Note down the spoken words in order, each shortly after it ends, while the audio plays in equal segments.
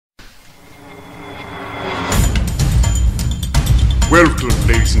Welcome,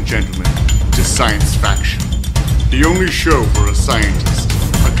 ladies and gentlemen, to Science Faction, the only show where a scientist,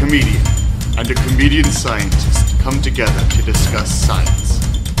 a comedian, and a comedian scientist come together to discuss science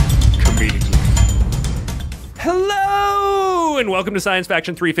comedically. Hello, and welcome to Science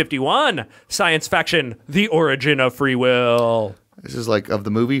Faction 351. Science Faction, the origin of free will. This is like of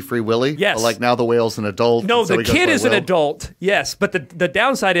the movie Free Willy? Yes. Like now the whale's an adult. No, so the kid is an adult, yes. But the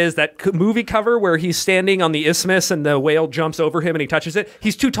downside is that movie cover where he's standing on the isthmus and the whale jumps over him and he touches it.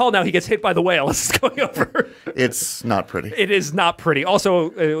 He's too tall now. He gets hit by the whale as it's going over. It's not pretty. It is not pretty. Also,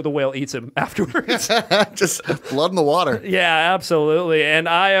 the whale eats him afterwards. Just blood in the water. Yeah, absolutely. And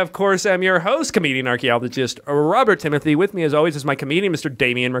I, of course, am your host, comedian archaeologist Robert Timothy. With me, as always, is my comedian, Mr.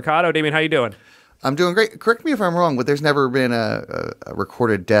 Damien Mercado. Damien, how you doing? I'm doing great. Correct me if I'm wrong, but there's never been a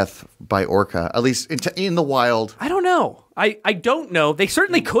recorded death by orca, at least in the wild. I don't know. I don't know. They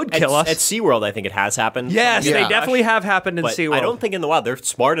certainly could kill us. At SeaWorld, I think it has happened. Yes, they definitely have happened in SeaWorld. I don't think in the wild. They're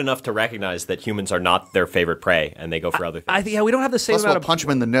smart enough to recognize that humans are not their favorite prey, and they go for other things. Yeah, we don't have the same Plus, amount we'll punch them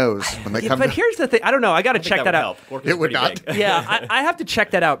in the nose when they come. But here's the thing. I don't know. I got to check that out. It would not. Yeah, I have to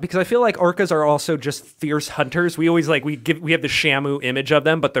check that out because I feel like orcas are also just fierce hunters. We always we have the Shamu image of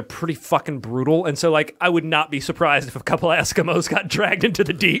them, but they're pretty fucking brutal. And so I would not be surprised if a couple of Eskimos got dragged into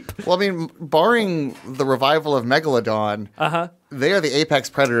the deep. Well, I mean, barring the revival of Megalodon, they are the apex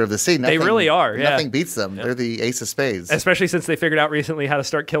predator of the sea. They really are. Yeah. Nothing beats them. They're the ace of spades. Especially since they figured out recently how to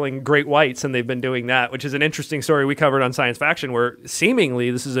start killing great whites, and they've been doing that, which is an interesting story we covered on Science Faction, where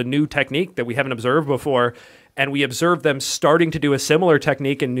seemingly this is a new technique that we haven't observed before. And we observed them starting to do a similar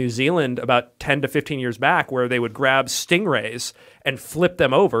technique in New Zealand about 10 to 15 years back, where they would grab stingrays and flip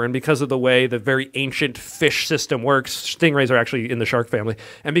them over. And because of the way the very ancient fish system works, stingrays are actually in the shark family.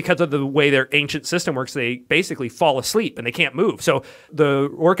 And because of the way their ancient system works, they basically fall asleep and they can't move. So the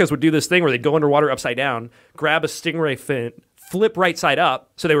orcas would do this thing where they'd go underwater upside down, grab a stingray fin, flip right side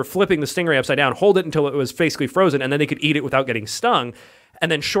up. So they were flipping the stingray upside down, hold it until it was basically frozen, and then they could eat it without getting stung.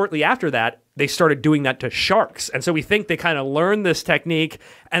 And then shortly after that, they started doing that to sharks. And so we think they kind of learned this technique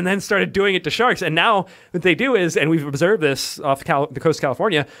and then started doing it to sharks. And now what they do is, and we've observed this off the coast of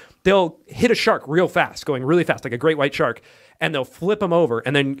California, they'll hit a shark real fast, going really fast, like a great white shark, and they'll flip them over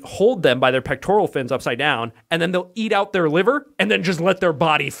and then hold them by their pectoral fins upside down, and then they'll eat out their liver and then just let their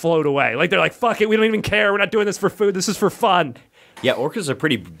body float away. Like they're like, fuck it, we don't even care. We're not doing this for food. This is for fun. Yeah, orcas are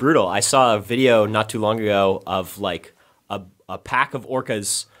pretty brutal. I saw a video not too long ago of a pack of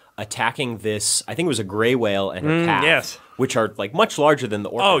orcas attacking this, I think it was a gray whale and her calf, which are much larger than the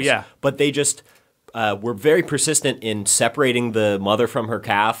orcas. Oh, yeah. But they just were very persistent in separating the mother from her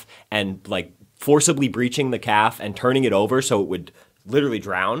calf and forcibly breaching the calf and turning it over so it would literally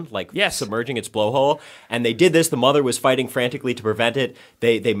drown, submerging its blowhole. And they did this. The mother was fighting frantically to prevent it.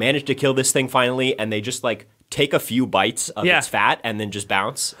 They managed to kill this thing finally, and they just take a few bites of its fat and then just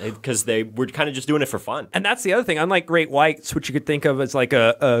bounce because they were kind of just doing it for fun. And that's the other thing. Unlike great whites, which you could think of as like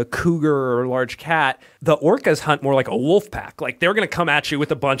a cougar or a large cat, the orcas hunt more like a wolf pack. Like they're going to come at you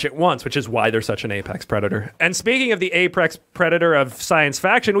with a bunch at once, which is why they're such an apex predator. And speaking of the apex predator of Science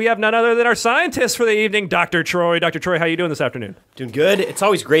Faction, we have none other than our scientist for the evening, Dr. Troy. Dr. Troy, how are you doing this afternoon? Doing good. It's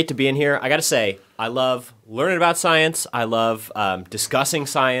always great to be in here. I got to say, I love learning about science. I love discussing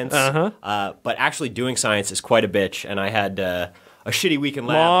science. But actually doing science is quite a bitch. And I had a shitty week in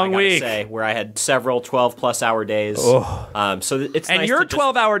lab, Long week. Say, where I had several 12-plus hour days. So it's and nice your to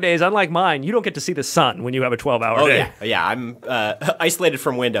 12-hour days, unlike mine, you don't get to see the sun when you have a 12-hour day. Yeah. I'm isolated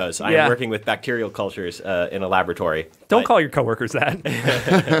from windows. I'm working with bacterial cultures in a laboratory. Don't call your coworkers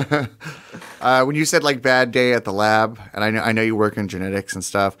that. When you said bad day at the lab, and I know you work in genetics and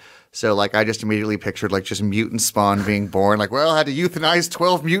stuff. So, I just immediately pictured, just mutant spawn being born. I had to euthanize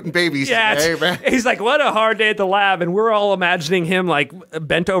 12 mutant babies today, man. He's like, what a hard day at the lab. And we're all imagining him,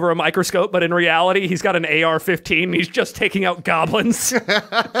 bent over a microscope. But in reality, he's got an AR-15. And he's just taking out goblins.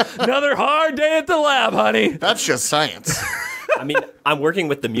 Another hard day at the lab, honey. That's just science. I mean, I'm working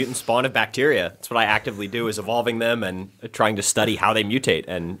with the mutant spawn of bacteria. That's what I actively do, is evolving them and trying to study how they mutate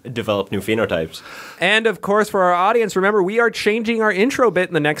and develop new phenotypes. And, of course, for our audience, remember, we are changing our intro bit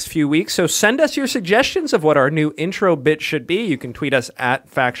in the next few weeks, so send us your suggestions of what our new intro bit should be. You can tweet us at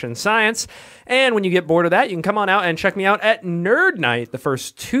Faction Science. And when you get bored of that, you can come on out and check me out at Nerd Night, the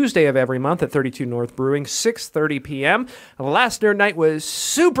first Tuesday of every month at 32 North Brewing, 6:30 p.m. The last Nerd Night was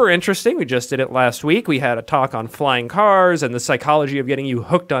super interesting. We just did it last week. We had a talk on flying cars and the psychology of getting you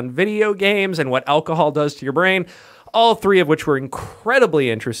hooked on video games and what alcohol does to your brain. All three of which were incredibly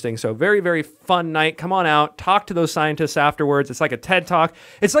interesting. So very, very fun night. Come on out. Talk to those scientists afterwards. It's like a TED Talk.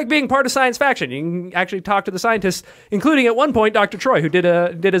 It's like being part of Science Faction. You can actually talk to the scientists, including at one point Dr. Troy, who did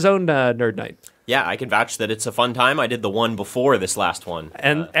his own nerd night. Yeah, I can vouch that it's a fun time. I did the one before this last one.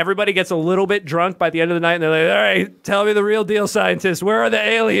 And everybody gets a little bit drunk by the end of the night, and they're like, all right, tell me the real deal, scientists. Where are the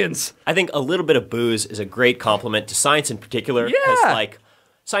aliens? I think a little bit of booze is a great compliment to science in particular. Yeah. Because, like,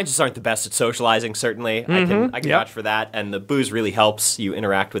 scientists aren't the best at socializing, certainly. I can vouch for that. And the booze really helps you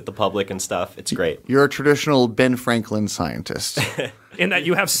interact with the public and stuff. It's great. You're a traditional Ben Franklin scientist. In that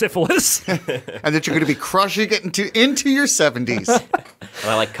you have syphilis. And that you're going to be crushing it into your 70s. And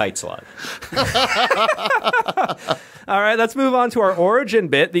I like kites a lot. All right, let's move on to our origin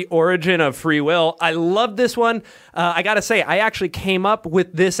bit, the origin of free will. I love this one. I got to say, I actually came up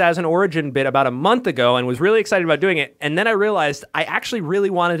with this as an origin bit about a month ago and was really excited about doing it. And then I realized I actually really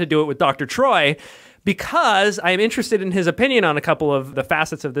wanted to do it with Dr. Troy because I am interested in his opinion on a couple of the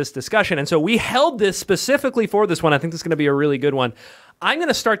facets of this discussion. And so we held this specifically for this one. I think this is going to be a really good one. I'm going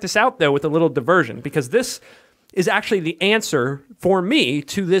to start this out, though, with a little diversion because this is actually the answer for me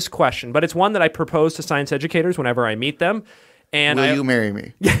to this question, but it's one that I propose to science educators whenever I meet them. And Will you marry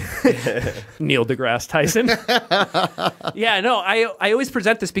me? Neil deGrasse Tyson. Yeah, no, I always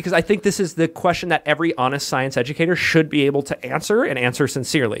present this because I think this is the question that every honest science educator should be able to answer and answer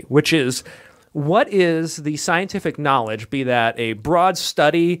sincerely, which is, what is the scientific knowledge, be that a broad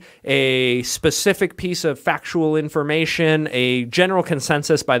study, a specific piece of factual information, a general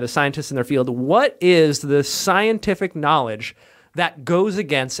consensus by the scientists in their field, what is the scientific knowledge that goes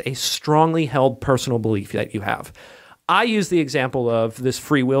against a strongly held personal belief that you have? I use the example of this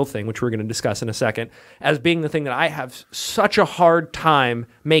free will thing, which we're going to discuss in a second, as being the thing that I have such a hard time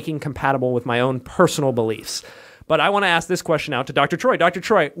making compatible with my own personal beliefs. But I want to ask this question out to Dr. Troy. Dr.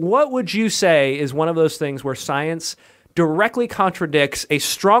 Troy, what would you say is one of those things where science directly contradicts a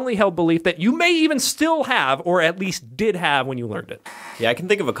strongly held belief that you may even still have, or at least did have when you learned it? Yeah, I can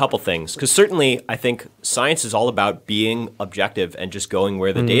think of a couple things, because certainly I think science is all about being objective and just going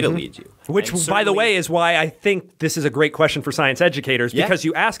where the data leads you. Which, by the way, is why I think this is a great question for science educators, because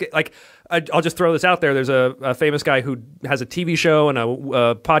you ask it, like, I'll just throw this out there. There's a famous guy who has a TV show and a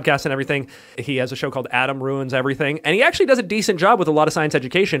podcast and everything. He has a show called Adam Ruins Everything, and he actually does a decent job with a lot of science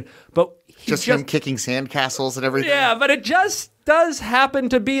education, but just him kicking sandcastles and everything? Yeah, but it just does happen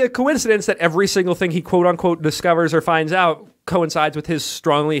to be a coincidence that every single thing he quote-unquote discovers or finds out coincides with his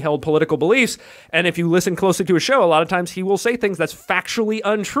strongly held political beliefs. And if you listen closely to his show, a lot of times he will say things that's factually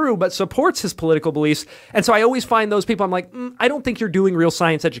untrue but supports his political beliefs. And so I always find those people, I'm like, I don't think you're doing real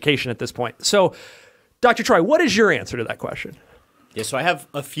science education at this point. So, Dr. Troy, what is your answer to that question? Yeah, so I have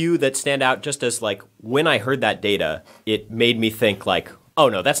a few that stand out just as, like, when I heard that data, it made me think, like, oh,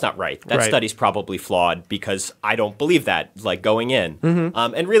 no, that's not right. That study's probably flawed because I don't believe that, like, going in.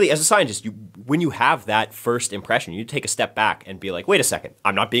 And really, as a scientist, when you have that first impression, you take a step back and be like, wait a second,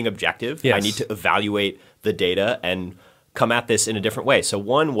 I'm not being objective. Yes. I need to evaluate the data and come at this in a different way. So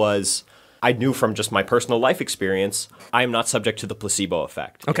one was, I knew from just my personal life experience, I am not subject to the placebo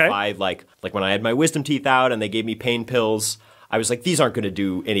effect. Okay. If I, like when I had my wisdom teeth out and they gave me pain pills, I was like, these aren't going to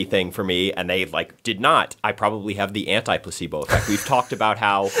do anything for me, and they, like, did not. I probably have the anti-placebo effect. We've talked about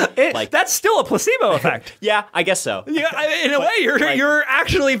how, that's still a placebo effect. Yeah, I guess so. Yeah, in a way, you're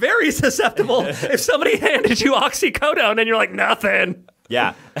actually very susceptible if somebody handed you oxycodone and you're like, nothing.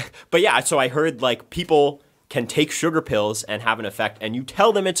 Yeah. But yeah, so I heard, like, people can take sugar pills and have an effect, and you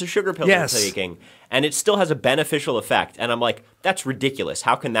tell them it's a sugar pill they're taking, and it still has a beneficial effect. And I'm like, that's ridiculous.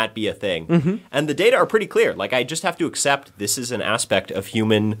 How can that be a thing? And the data are pretty clear. Like, I just have to accept this is an aspect of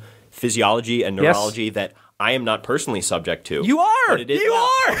human physiology and neurology that I am not personally subject to. You are. You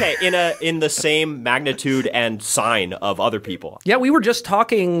are. Okay, in the same magnitude and sign of other people. Yeah, we were just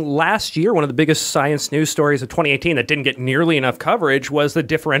talking last year, one of the biggest science news stories of 2018 that didn't get nearly enough coverage was the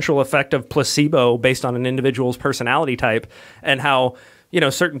differential effect of placebo based on an individual's personality type, and how,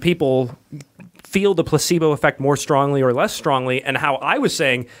 certain people feel the placebo effect more strongly or less strongly, and how I was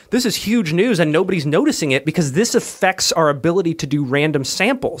saying this is huge news and nobody's noticing it because this affects our ability to do random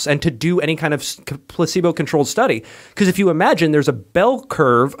samples and to do any kind of placebo-controlled study. Because if you imagine there's a bell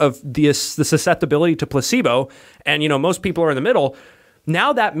curve of the susceptibility to placebo, and most people are in the middle.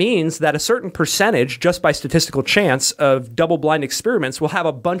 Now that means that a certain percentage, just by statistical chance, of double-blind experiments will have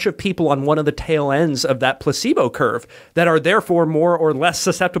a bunch of people on one of the tail ends of that placebo curve that are therefore more or less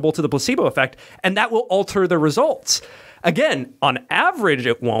susceptible to the placebo effect, and that will alter the results. Again, on average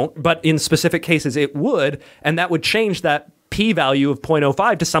it won't, but in specific cases it would, and that would change that p-value of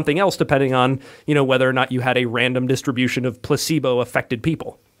 0.05 to something else depending on, whether or not you had a random distribution of placebo-affected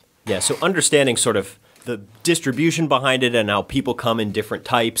people. Yeah, so understanding sort of the distribution behind it and how people come in different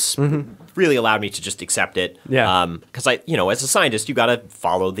types really allowed me to just accept it. Yeah. Because as a scientist, you got to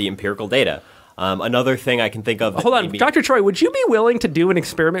follow the empirical data. Another thing I can think of. Hold on, Dr. Troy, would you be willing to do an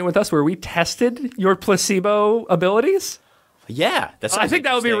experiment with us where we tested your placebo abilities? Yeah, I think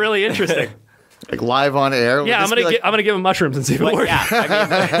that would be really interesting. Like live on air? Yeah, I'm gonna give him mushrooms and see if it works. Yeah, I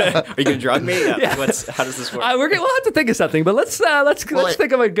mean, are you gonna drug me? Yeah. How does this work? We'll have to think of something, but let's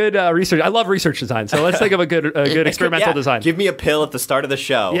think of a good research. I love research design, so let's think of a good experimental design. Give me a pill at the start of the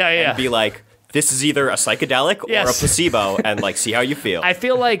show. And be like, this is either a psychedelic or a placebo, and like see how you feel. I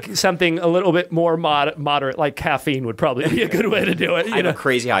feel like something a little bit more moderate, like caffeine, would probably be a good way to do it. I have a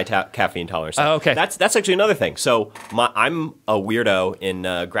crazy high caffeine tolerance. Okay, that's actually another thing. So I'm a weirdo in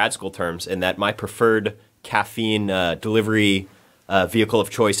grad school terms in that my preferred caffeine delivery vehicle of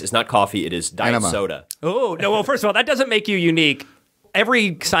choice is not coffee; it is diet soda. Oh no! Well, first of all, that doesn't make you unique.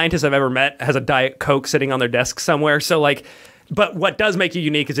 Every scientist I've ever met has a Diet Coke sitting on their desk somewhere. So like. But what does make you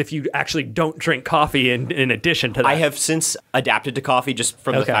unique is if you actually don't drink coffee in addition to that. I have since adapted to coffee just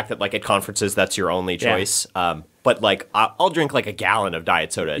from the fact that like at conferences that's your only choice. But like I'll drink like a gallon of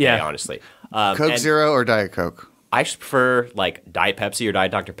diet soda a day, honestly. Coke Zero or Diet Coke? I just prefer like Diet Pepsi or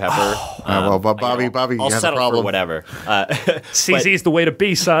Diet Dr. Pepper. Well, Bobby, I'll you have settle a problem. for whatever. CZ's the way to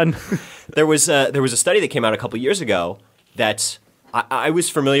be, son. There was a study that came out a couple years ago that I was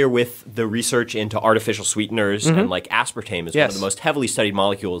familiar with the research into artificial sweeteners and like aspartame is one of the most heavily studied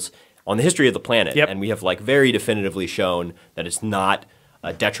molecules on the history of the planet. And we have like very definitively shown that it's not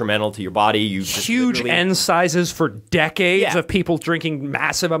detrimental to your body. Huge N sizes for decades of people drinking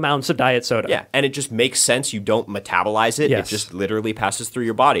massive amounts of diet soda. Yeah, and it just makes sense. You don't metabolize it. It just literally passes through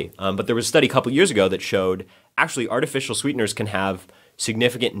your body. But there was a study a couple years ago that showed actually artificial sweeteners can have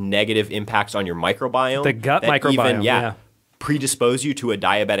significant negative impacts on your microbiome. The gut microbiome, even, predispose you to a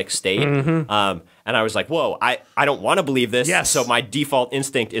diabetic state. And I was like, whoa, I don't want to believe this. So my default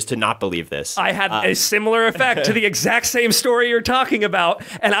instinct is to not believe this. I had a similar effect to the exact same story you're talking about.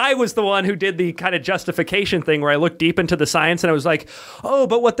 And I was the one who did the kind of justification thing where I looked deep into the science and I was like, oh,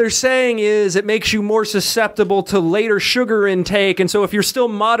 but what they're saying is it makes you more susceptible to later sugar intake. And so if you're still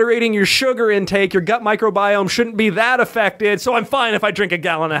moderating your sugar intake, your gut microbiome shouldn't be that affected. So I'm fine if I drink a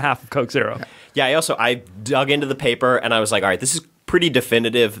gallon and a half of Coke Zero. Yeah, I dug into the paper and I was like, all right, this is pretty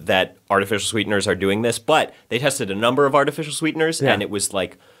definitive that artificial sweeteners are doing this, but they tested a number of artificial sweeteners and it was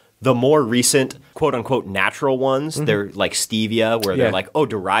like the more recent quote unquote natural ones, they're like stevia where they're like, oh,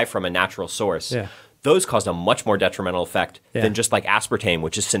 derived from a natural source. Those caused a much more detrimental effect than just like aspartame,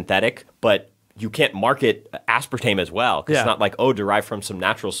 which is synthetic, but you can't market aspartame as well because it's not like, oh, derived from some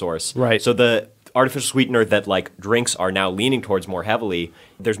natural source. So the artificial sweetener that like drinks are now leaning towards more heavily,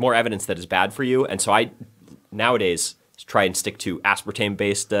 there's more evidence that is bad for you. And so I nowadays try and stick to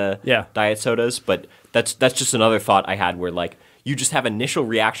aspartame-based diet sodas. But that's just another thought I had where like you just have initial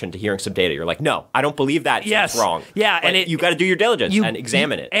reaction to hearing some data. You're like, no, I don't believe that. It's wrong. But and you got to do your diligence and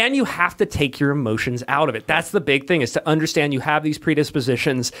examine it. And you have to take your emotions out of it. That's the big thing, is to understand you have these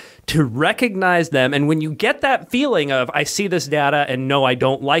predispositions, to recognize them. And when you get that feeling of, I see this data and no, I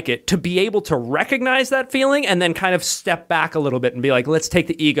don't like it, to be able to recognize that feeling and then kind of step back a little bit and be like, let's take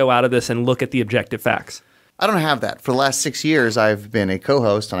the ego out of this and look at the objective facts. I don't have that. For the last 6 years, I've been a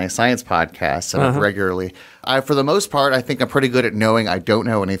co-host on a science podcast and regularly. For the most part, I think I'm pretty good at knowing I don't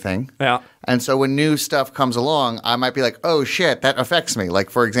know anything. And so when new stuff comes along, I might be like, oh, shit, that affects me. Like,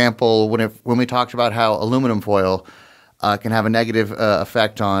 for example, when we talked about how aluminum foil can have a negative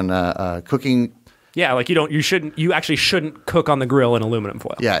effect on cooking. Yeah, like you actually shouldn't cook on the grill in aluminum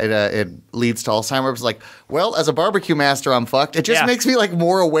foil. Yeah, it leads to Alzheimer's. Like, well, as a barbecue master, I'm fucked. It just makes me like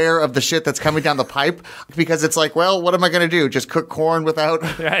more aware of the shit that's coming down the pipe because it's like, well, what am I going to do? Just cook corn without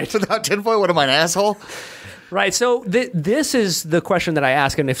tinfoil? What am I, an asshole? Right. So this is the question that I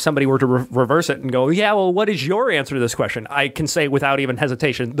ask, and if somebody were to reverse it and go, yeah, well, what is your answer to this question? I can say without even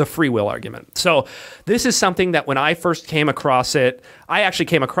hesitation, the free will argument. So this is something that when I first came across it, I actually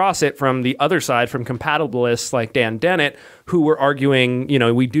came across it from the other side, from compatibilists like Dan Dennett, who were arguing,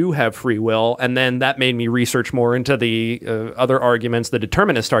 we do have free will. And then that made me research more into the other arguments, the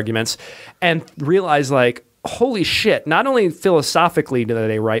determinist arguments, and realize like, holy shit, not only philosophically do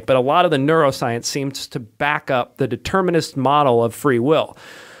they right, but a lot of the neuroscience seems to back up the determinist model of free will.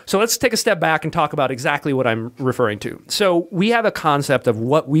 So let's take a step back and talk about exactly what I'm referring to. So we have a concept of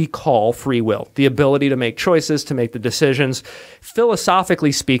what we call free will, the ability to make choices, to make the decisions.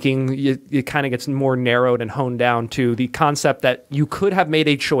 Philosophically speaking, it kind of gets more narrowed and honed down to the concept that you could have made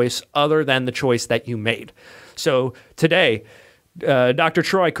a choice other than the choice that you made. So today, Dr.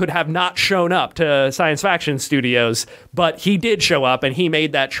 Troy could have not shown up to Science Faction Studios, but he did show up and he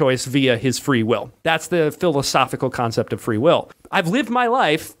made that choice via his free will. That's the philosophical concept of free will. I've lived my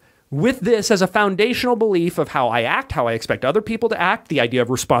life with this as a foundational belief of how I act, how I expect other people to act, the idea of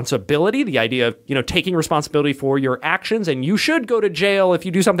responsibility, the idea of, taking responsibility for your actions, and you should go to jail if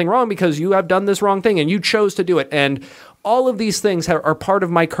you do something wrong because you have done this wrong thing and you chose to do it. And all of these things are part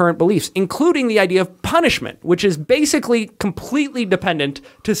of my current beliefs, including the idea of punishment, which is basically completely dependent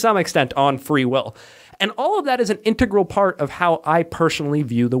to some extent on free will. And all of that is an integral part of how I personally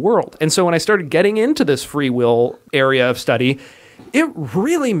view the world. And so when I started getting into this free will area of study, it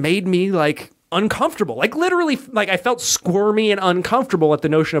really made me uncomfortable. Literally, I felt squirmy and uncomfortable at the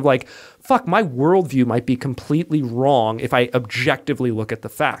notion of fuck, my worldview might be completely wrong if I objectively look at the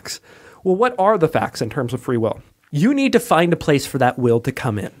facts. Well, what are the facts in terms of free will? You need to find a place for that will to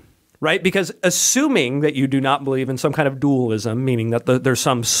come in, right? Because assuming that you do not believe in some kind of dualism, meaning that there's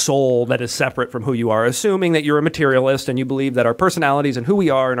some soul that is separate from who you are, assuming that you're a materialist and you believe that our personalities and who we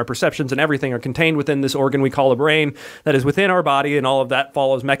are and our perceptions and everything are contained within this organ we call a brain that is within our body, and all of that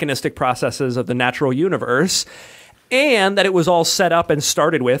follows mechanistic processes of the natural universe, and that it was all set up and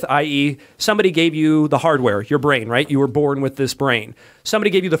started with, i.e., somebody gave you the hardware, your brain, right? You were born with this brain. Somebody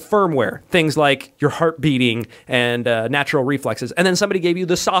gave you the firmware, things like your heart beating and natural reflexes. And then somebody gave you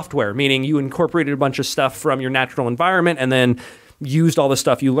the software, meaning you incorporated a bunch of stuff from your natural environment and then used all the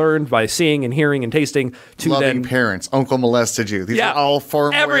stuff you learned by seeing and hearing and tasting to loving parents, uncle molested you. These are all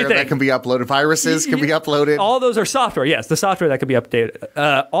firmware that can be uploaded. Viruses can be uploaded. All those are software. Yes, the software that can be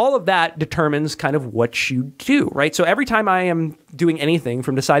updated. All of that determines kind of what you do, right? So every time I am doing anything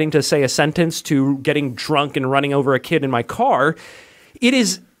from deciding to say a sentence to getting drunk and running over a kid in my car, it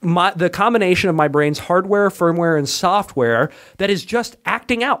is the combination of my brain's hardware, firmware, and software that is just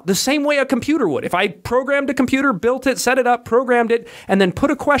acting out the same way a computer would. If I programmed a computer, built it, set it up, programmed it, and then put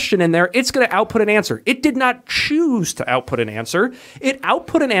a question in there, it's going to output an answer. It did not choose to output an answer. It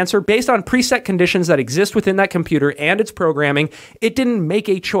output an answer based on preset conditions that exist within that computer and its programming. It didn't make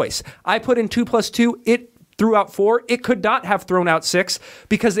a choice. I put in 2 + 2, it threw out 4. It could not have thrown out 6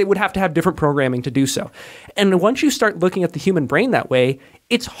 because it would have to have different programming to do so. And once you start looking at the human brain that way,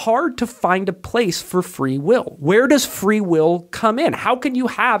 it's hard to find a place for free will. Where does free will come in? How can you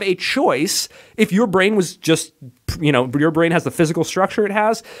have a choice if your brain was just, your brain has the physical structure it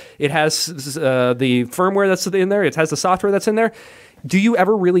has the firmware that's in there, it has the software that's in there. Do you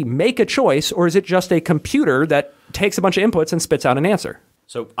ever really make a choice, or is it just a computer that takes a bunch of inputs and spits out an answer?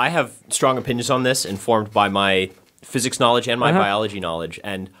 So I have strong opinions on this, informed by my physics knowledge and my biology knowledge.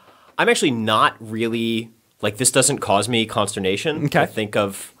 And I'm actually not really, this doesn't cause me consternation to think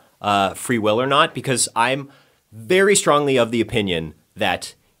of free will or not, because I'm very strongly of the opinion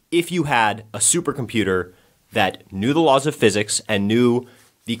that if you had a supercomputer that knew the laws of physics and knew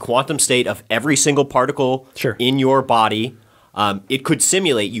the quantum state of every single particle in your body, it could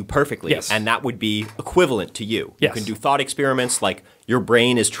simulate you perfectly, and that would be equivalent to you. You can do thought experiments like your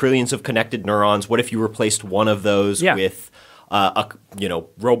brain is trillions of connected neurons. What if you replaced one of those with a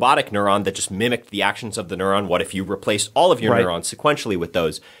robotic neuron that just mimicked the actions of the neuron? What if you replaced all of your neurons sequentially with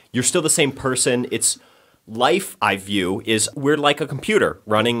those? You're still the same person. It's life, I view, is we're like a computer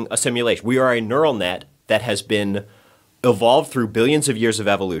running a simulation. We are a neural net that has been evolved through billions of years of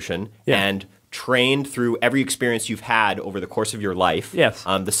evolution and trained through every experience you've had over the course of your life. Yes.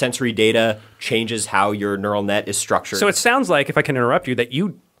 The sensory data changes how your neural net is structured. So it sounds like, if I can interrupt you, that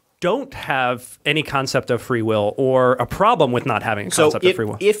you don't have any concept of free will or a problem with not having a concept of free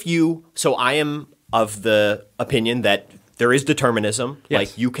will. So I am of the opinion that there is determinism. Like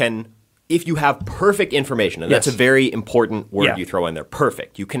if you have perfect information, and that's a very important word you throw in there,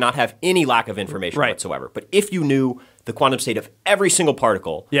 perfect. You cannot have any lack of information whatsoever. But if you knew the quantum state of every single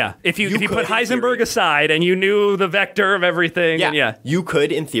particle. If you put Heisenberg aside and you knew the vector of everything. You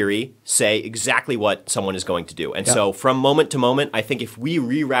could, in theory, say exactly what someone is going to do. And so from moment to moment, I think if we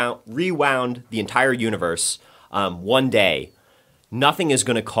rewound the entire universe one day, nothing is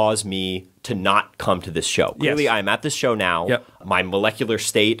going to cause me to not come to this show. Clearly, I'm at this show now. My molecular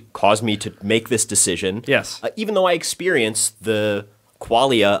state caused me to make this decision. Even though I experienced the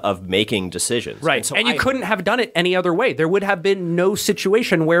qualia of making decisions. Right. And you couldn't have done it any other way. There would have been no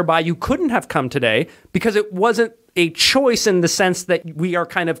situation whereby you couldn't have come today because it wasn't a choice in the sense that we are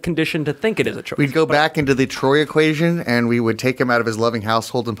kind of conditioned to think it is a choice. We'd go back into the Troy equation and we would take him out of his loving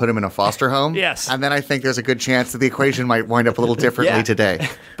household and put him in a foster home. And then I think there's a good chance that the equation might wind up a little differently today.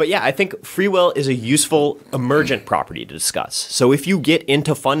 But I think free will is a useful emergent property to discuss. So if you get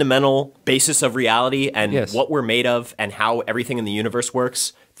into fundamental basis of reality and what we're made of and how everything in the universe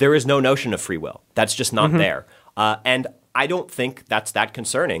works, there is no notion of free will. That's just not there. And I don't think that's that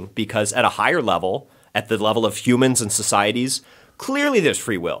concerning, because at a higher level, at the level of humans and societies, clearly there's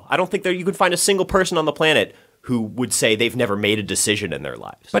free will. I don't think you could find a single person on the planet who would say they've never made a decision in their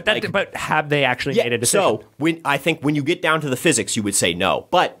lives. But but have they actually made a decision? So I think when you get down to the physics, you would say no.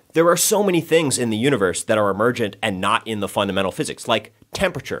 But there are so many things in the universe that are emergent and not in the fundamental physics, like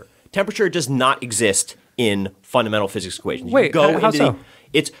temperature. Temperature does not exist in fundamental physics equations. Wait, how so?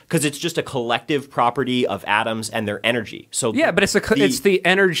 It's because it's just a collective property of atoms and their energy. So yeah, but it's the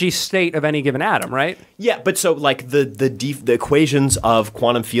energy state of any given atom, right? Yeah, but so like the equations of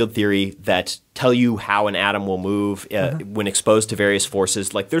quantum field theory that tell you how an atom will move when exposed to various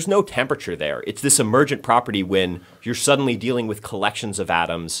forces, like there's no temperature there. It's this emergent property when you're suddenly dealing with collections of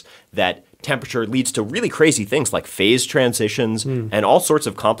atoms that temperature leads to really crazy things like phase transitions and all sorts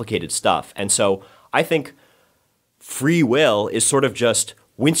of complicated stuff. And so I think free will is sort of just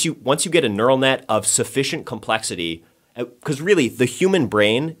once you get a neural net of sufficient complexity, because really the human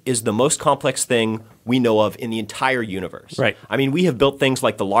brain is the most complex thing we know of in the entire universe. Right. I mean, we have built things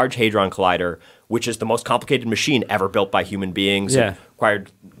like the Large Hadron Collider, which is the most complicated machine ever built by human beings. Yeah. It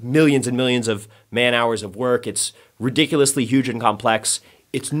required millions and millions of man-hours of work. It's ridiculously huge and complex.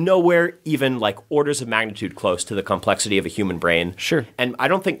 It's nowhere even like orders of magnitude close to the complexity of a human brain. Sure. And I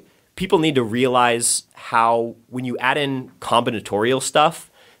don't think people need to realize how when you add in combinatorial stuff,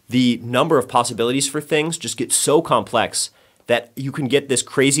 the number of possibilities for things just get so complex that you can get this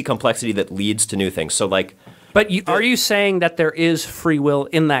crazy complexity that leads to new things. So like, but are you saying that there is free will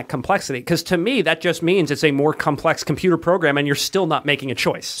in that complexity? Because to me, that just means it's a more complex computer program and you're still not making a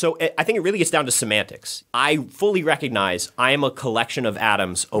choice. So I think it really gets down to semantics. I fully recognize I am a collection of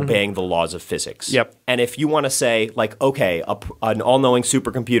atoms obeying the laws of physics. Yep. And if you want to say, like, okay, an all-knowing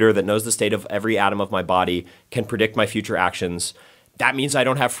supercomputer that knows the state of every atom of my body can predict my future actions, that means I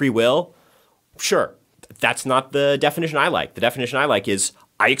don't have free will? Sure. That's not the definition I like. The definition I like is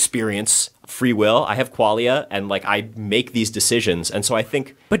I experience free will, I have qualia, and like I make these decisions. And so I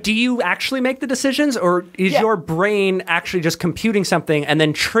think... But do you actually make the decisions, or is your brain actually just computing something and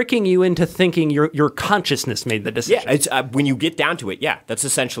then tricking you into thinking your consciousness made the decision? Yeah, it's, when you get down to it, yeah, that's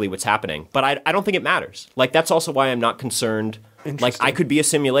essentially what's happening. But I don't think it matters. Like that's also why I'm not concerned. Like I could be a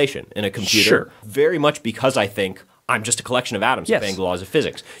simulation in a computer. Sure. Very much because I think I'm just a collection of atoms Yes. obeying the laws of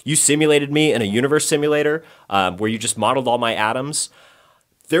physics. You simulated me in a universe simulator where you just modeled all my atoms.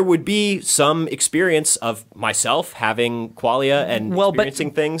 There would be some experience of myself having qualia and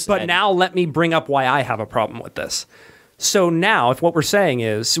experiencing things. But now let me bring up why I have a problem with this. So now, if what we're saying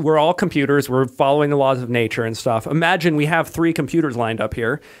is we're all computers, we're following the laws of nature and stuff. Imagine we have 3 computers lined up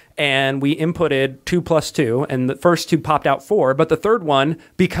here, and we inputted 2 plus 2, and the first 2 popped out 4, but the third one,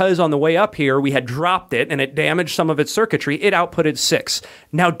 because on the way up here we had dropped it and it damaged some of its circuitry, it outputted 6.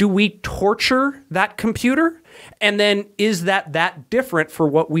 Now, do we torture that computer? And then is that different for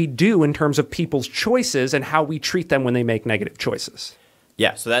what we do in terms of people's choices and how we treat them when they make negative choices?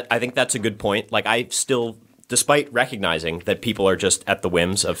 Yeah, so I think that's a good point. Like I still... Despite recognizing that people are just at the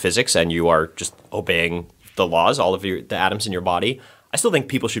whims of physics and you are just obeying the laws, all of the atoms in your body, I still think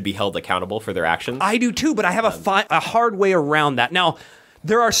people should be held accountable for their actions. I do too, but I have a hard way around that. Now,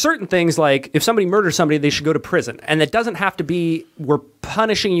 there are certain things like if somebody murders somebody, they should go to prison. And it doesn't have to be we're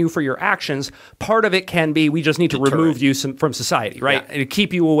punishing you for your actions. Part of it can be we just need to remove you from society, right? Yeah. And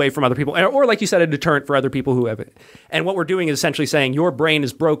keep you away from other people. Or like you said, a deterrent for other people who have it. And what we're doing is essentially saying your brain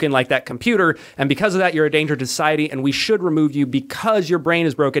is broken like that computer. And because of that, you're a danger to society. And we should remove you because your brain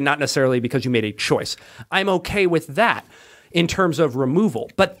is broken, not necessarily because you made a choice. I'm okay with that in terms of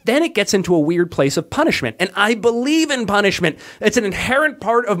removal. But then it gets into a weird place of punishment. And I believe in punishment. It's an inherent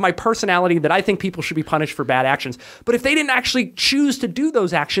part of my personality that I think people should be punished for bad actions. But if they didn't actually choose to do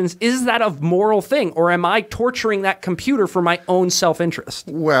those actions, is that a moral thing? Or am I torturing that computer for my own self-interest?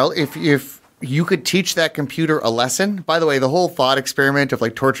 Well, if you could teach that computer a lesson. By the way, the whole thought experiment of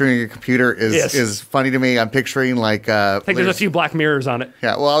like torturing a computer is funny to me. I'm picturing like I think there's a few Black Mirrors on it.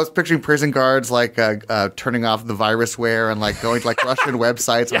 Yeah, well, I was picturing prison guards like turning off the virusware and like going to like Russian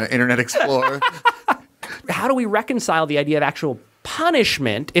websites on Internet Explorer. How do we reconcile the idea of actual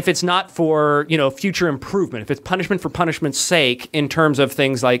punishment if it's not for, future improvement, if it's punishment for punishment's sake in terms of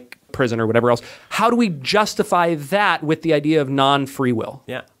things like prison or whatever else? How do we justify that with the idea of non-free will?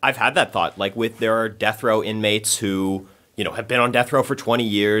 Yeah, I've had that thought. Like there are death row inmates who, have been on death row for 20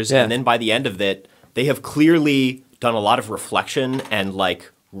 years. And then by the end of it, they have clearly done a lot of reflection and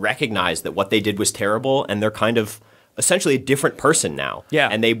like recognized that what they did was terrible. And they're kind of essentially a different person now. Yeah.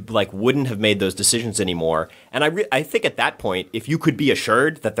 And they like wouldn't have made those decisions anymore. And I think at that point, if you could be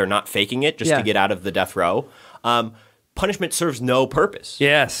assured that they're not faking it just to get out of the death row, punishment serves no purpose.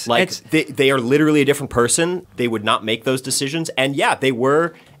 Yes. Like they are literally a different person. They would not make those decisions. And yeah, they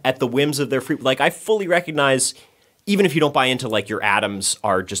were at the whims of their free... Like I fully recognize, even if you don't buy into like your atoms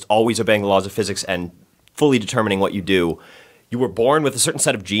are just always obeying the laws of physics and fully determining what you do. You were born with a certain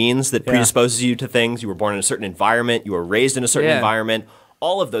set of genes that predisposes you to things. You were born in a certain environment. You were raised in a certain environment.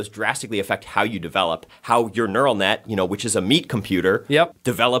 All of those drastically affect how you develop, how your neural net, which is a meat computer,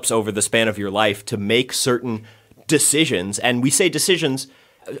 develops over the span of your life to make certain decisions. And we say decisions,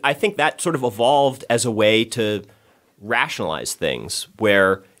 I think that sort of evolved as a way to rationalize things,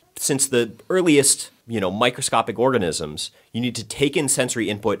 where since the earliest, microscopic organisms, you need to take in sensory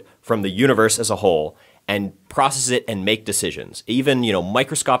input from the universe as a whole and process it and make decisions. Even,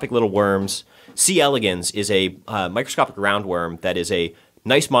 microscopic little worms. C. elegans is a microscopic roundworm that is a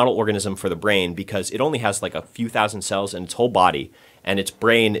nice model organism for the brain because it only has like a few thousand cells in its whole body, and its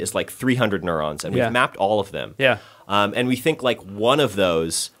brain is like 300 neurons, and we've mapped all of them. And we think like one of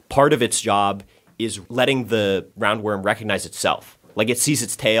those, part of its job is letting the roundworm recognize itself. Like it sees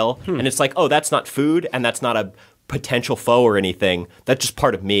its tail, and it's like, oh, that's not food, and that's not a potential foe or anything. That's just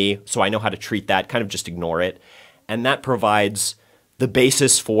part of me, so I know how to treat that, kind of just ignore it. And that provides the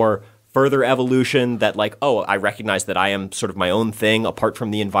basis for further evolution that like, oh, I recognize that I am sort of my own thing apart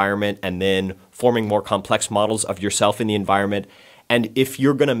from the environment, and then forming more complex models of yourself in the environment. And if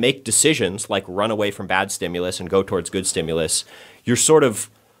you're going to make decisions like run away from bad stimulus and go towards good stimulus, you're sort of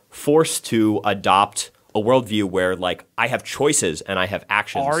forced to adopt a worldview where like I have choices and I have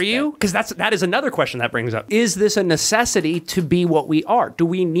actions. Are you? Because that is another question that brings up. Is this a necessity to be what we are? Do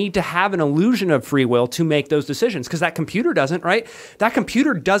we need to have an illusion of free will to make those decisions? Because that computer doesn't, right? That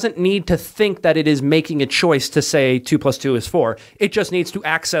computer doesn't need to think that it is making a choice to say 2 + 2 is 4. It just needs to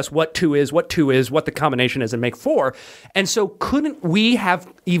access what 2 is, what the combination is, and make 4. And so couldn't we have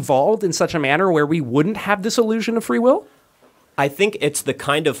evolved in such a manner where we wouldn't have this illusion of free will? I think it's the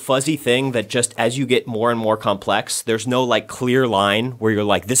kind of fuzzy thing that just as you get more and more complex, there's no like clear line where you're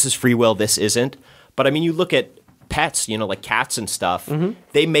like, this is free will, this isn't. But I mean, you look at pets, like cats and stuff,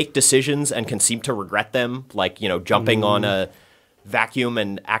 they make decisions and can seem to regret them, like, jumping on a vacuum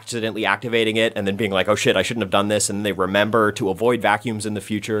and accidentally activating it and then being like, oh shit, I shouldn't have done this. And they remember to avoid vacuums in the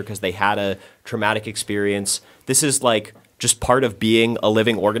future because they had a traumatic experience. This is like just part of being a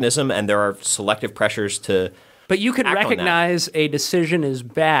living organism, and there are selective pressures to But you can recognize a decision is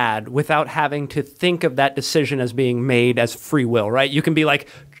bad without having to think of that decision as being made as free will, right? You can be like,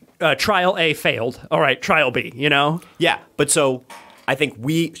 trial A failed. All right, trial B, Yeah, but so I think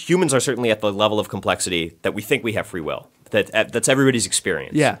we humans are certainly at the level of complexity that we think we have free will. That's everybody's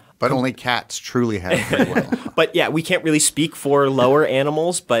experience. Yeah. But only cats truly have free will. But yeah, we can't really speak for lower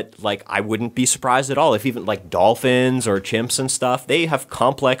animals, but like I wouldn't be surprised at all if even like dolphins or chimps and stuff, they have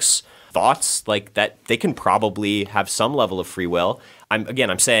complex thoughts like that. They can probably have some level of free will.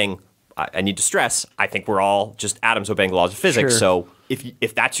 I'm saying, I need to stress, I think we're all just atoms obeying the laws of physics. Sure. So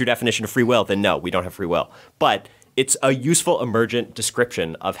if that's your definition of free will, then no, we don't have free will. But it's a useful emergent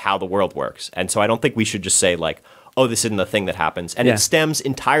description of how the world works. And so I don't think we should just say like, oh, this isn't a thing that happens. And it stems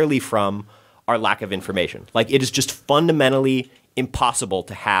entirely from our lack of information. Like it is just fundamentally impossible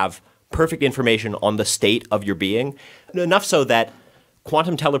to have perfect information on the state of your being, enough so that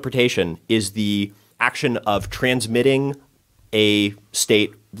quantum teleportation is the action of transmitting a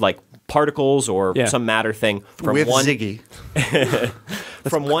state like particles or some matter thing from with one Ziggy.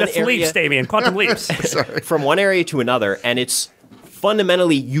 from one That's area leaps, Damien. Quantum leaps. from one area to another, and it's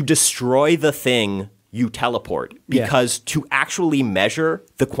fundamentally you destroy the thing you teleport, because to actually measure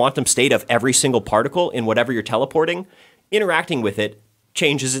the quantum state of every single particle in whatever you're teleporting, interacting with it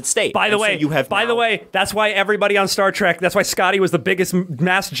changes its state. By the way, that's why everybody on Star Trek, that's why Scotty was the biggest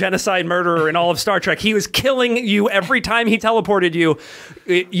mass genocide murderer in all of Star Trek. He was killing you every time he teleported you.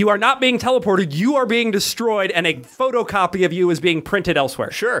 You are not being teleported, you are being destroyed, and a photocopy of you is being printed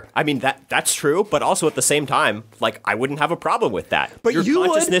elsewhere. Sure. I mean, that's true, but also at the same time, like, I wouldn't have a problem with that. But your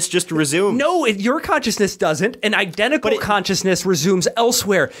consciousness just resumes. No, your consciousness doesn't. An identical consciousness resumes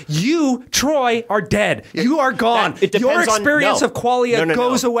elsewhere. You, Troy, are dead. You are gone. Your experience of qualia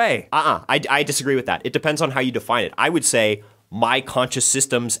goes away. I disagree with that. It depends on how you define it. I would say my conscious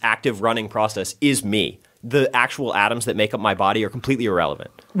system's active running process is me. The actual atoms that make up my body are completely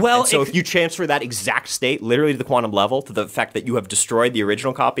irrelevant. Well, and so if you transfer that exact state literally to the quantum level, to the fact that you have destroyed the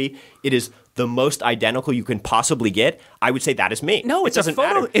original copy, it is the most identical you can possibly get. I would say that is me. No, it's a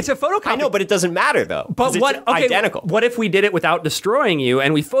photo. It's a photocopy. I know, but it doesn't matter though. But what? It's identical. What if we did it without destroying you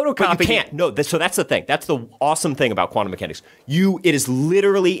and we photocopied? But you can't. No. So that's the thing. That's the awesome thing about quantum mechanics. It is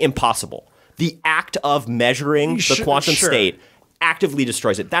literally impossible. The act of measuring the quantum state actively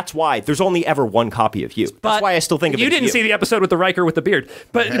destroys it. That's why there's only ever one copy of you. That's why I still think of it. You didn't see the episode with the Riker with the beard,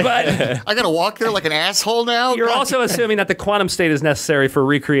 but I gotta walk there like an asshole now. You're also assuming that the quantum state is necessary for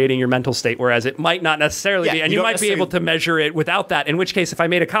recreating your mental state, whereas it might not necessarily be, and you might be able to measure it without that. In which case, if I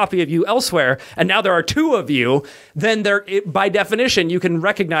made a copy of you elsewhere, and now there are two of you, then by definition, you can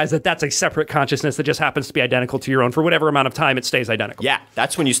recognize that that's a separate consciousness that just happens to be identical to your own for whatever amount of time it stays identical. Yeah,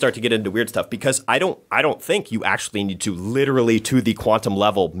 that's when you start to get into weird stuff, because I don't think you actually need to literally, to the quantum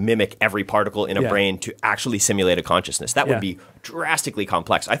level, mimic every particle in a brain to actually simulate a consciousness. That would be drastically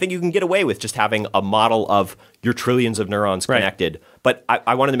complex. I think you can get away with just having a model of your trillions of neurons connected. But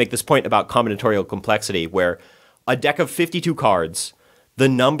I wanted to make this point about combinatorial complexity, where a deck of 52 cards, the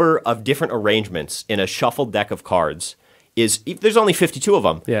number of different arrangements in a shuffled deck of cards is, there's only 52 of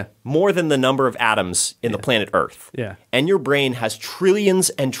them, more than the number of atoms in the planet Earth. And your brain has trillions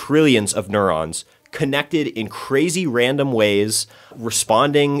and trillions of neurons connected in crazy random ways,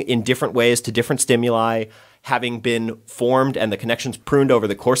 responding in different ways to different stimuli, having been formed and the connections pruned over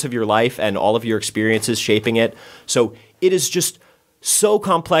the course of your life and all of your experiences shaping it. So it is just so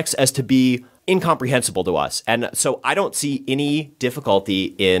complex as to be incomprehensible to us. And so I don't see any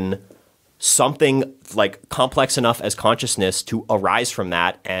difficulty in something like complex enough as consciousness to arise from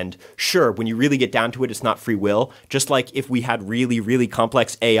that. And sure, when you really get down to it, it's not free will. Just like if we had really, really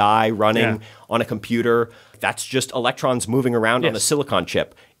complex AI running on a computer, that's just electrons moving around on a silicon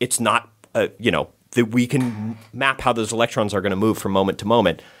chip. It's not, that we can map how those electrons are going to move from moment to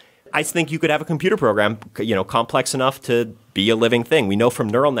moment. I think you could have a computer program, complex enough to be a living thing. We know from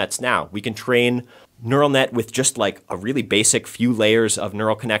neural nets now, we can train neural net with just like a really basic few layers of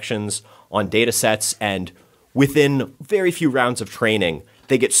neural connections on data sets, and within very few rounds of training,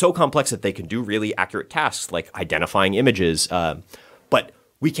 they get so complex that they can do really accurate tasks like identifying images. But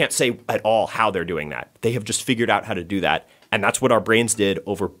we can't say at all how they're doing that. They have just figured out how to do that. And that's what our brains did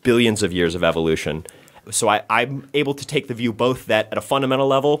over billions of years of evolution. So I'm able to take the view both that at a fundamental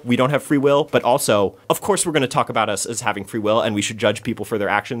level, we don't have free will, but also, of course, we're going to talk about us as having free will, and we should judge people for their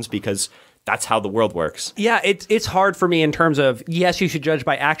actions because that's how the world works. Yeah, it's hard for me in terms of, yes, you should judge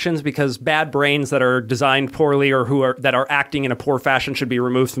by actions, because bad brains that are designed poorly or that are acting in a poor fashion should be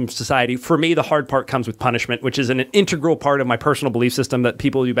removed from society. For me, the hard part comes with punishment, which is an integral part of my personal belief system that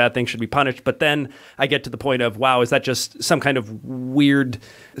people who do bad things should be punished. But then I get to the point of, wow, is that just some kind of weird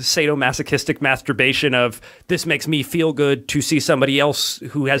sadomasochistic masturbation of, this makes me feel good to see somebody else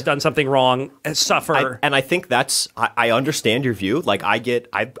who has done something wrong suffer? And I think I understand your view. Like I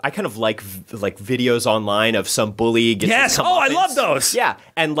kind of like videos online of some bully gets I love those. Yeah,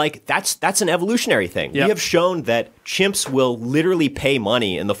 and like that's an evolutionary thing. We have shown that chimps will literally pay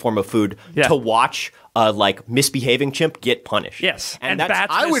money in the form of food to watch a misbehaving chimp get punished. Yes, and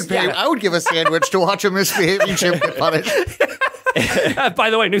bats. I would give a sandwich to watch a misbehaving chimp get punished. By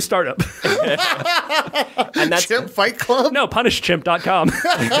the way, new startup. And that's Chimp Fight Club? No, punishchimp.com.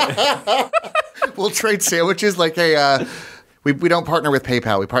 We'll trade sandwiches like a... We don't partner with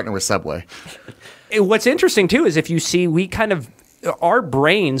PayPal. We partner with Subway. What's interesting, too, is if you see, our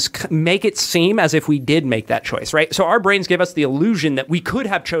brains make it seem as if we did make that choice, right? So our brains give us the illusion that we could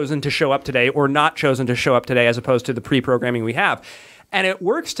have chosen to show up today or not chosen to show up today, as opposed to the pre-programming we have. And it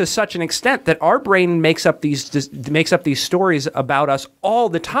works to such an extent that our brain makes up these stories about us all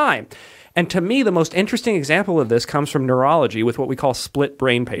the time. And to me, the most interesting example of this comes from neurology with what we call split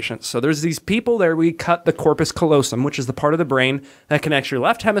brain patients. So there's these people there, we cut the corpus callosum, which is the part of the brain that connects your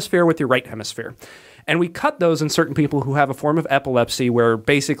left hemisphere with your right hemisphere. And we cut those in certain people who have a form of epilepsy where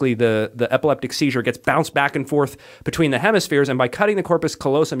basically the epileptic seizure gets bounced back and forth between the hemispheres. And by cutting the corpus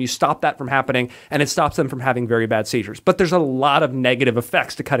callosum, you stop that from happening, and it stops them from having very bad seizures. But there's a lot of negative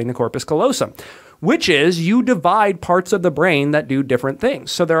effects to cutting the corpus callosum, which is you divide parts of the brain that do different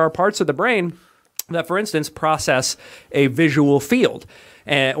things. So there are parts of the brain that, for instance, process a visual field.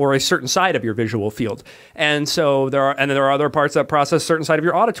 Or a certain side of your visual field. And so there are other parts that process a certain side of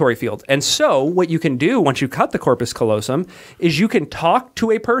your auditory field. And so what you can do once you cut the corpus callosum is you can talk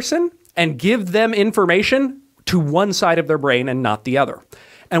to a person and give them information to one side of their brain and not the other.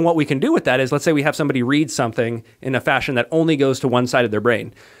 And what we can do with that is, let's say we have somebody read something in a fashion that only goes to one side of their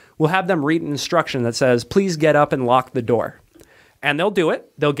brain. We'll have them read an instruction that says, please get up and lock the door. And they'll do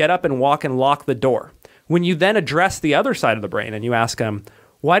it. They'll get up and walk and lock the door. When you then address the other side of the brain and you ask them,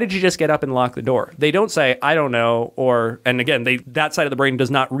 why did you just get up and lock the door? They don't say, I don't know, and again, that side of the brain does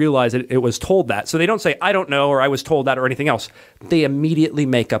not realize it was told that. So they don't say, I don't know, or I was told that, or anything else. They immediately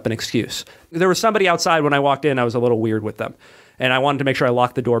make up an excuse. There was somebody outside when I walked in, I was a little weird with them. and I wanted to make sure I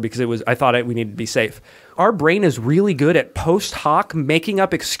locked the door because I thought we needed to be safe. Our brain is really good at post hoc making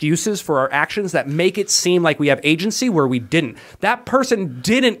up excuses for our actions that make it seem like we have agency where we didn't. That person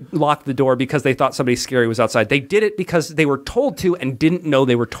didn't lock the door because they thought somebody scary was outside. They did it because they were told to and didn't know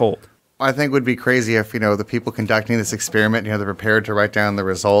they were told. I think it would be crazy if, the people conducting this experiment, they're prepared to write down the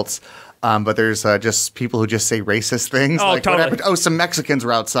results. But there's just people who just say racist things. Oh, like, totally. What happened? Oh, some Mexicans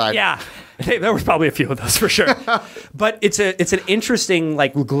were outside. Yeah. There was probably a few of those for sure. But it's an interesting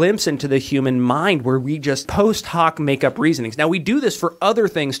glimpse into the human mind where we just post hoc make up reasonings. Now, we do this for other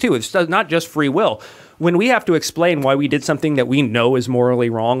things too. It's not just free will. When we have to explain why we did something that we know is morally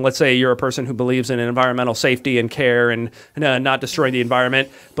wrong, let's say you're a person who believes in environmental safety and care and not destroying the environment,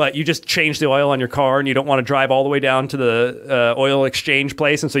 but you just change the oil on your car and you don't want to drive all the way down to the oil exchange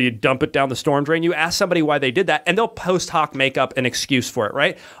place, and so you dump it down the storm drain. You ask somebody why they did that, and they'll post hoc make up an excuse for it,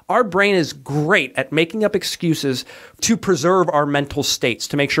 right? Our brain is great at making up excuses to preserve our mental states,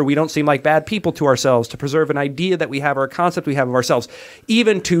 to make sure we don't seem like bad people to ourselves, to preserve an idea that we have or a concept we have of ourselves,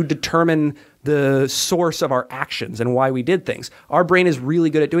 even to determine the source of our actions and why we did things. Our brain is really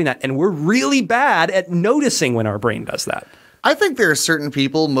good at doing that, and we're really bad at noticing when our brain does that. I think there are certain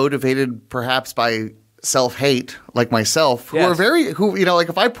people motivated perhaps by self-hate, like myself, who are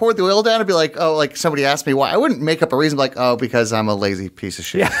if I poured the oil down, it'd be like, oh, like somebody asked me why. I wouldn't make up a reason like, oh, because I'm a lazy piece of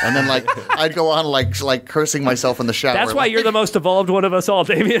shit. Yeah. And then I'd go on like cursing myself in the shower. That's why you're the most evolved one of us all,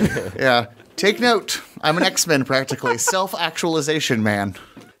 Damien. Yeah. Take note. I'm an X-Men practically. Self-actualization man.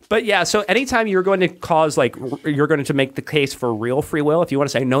 But yeah, so anytime you're going to you're going to make the case for real free will, if you want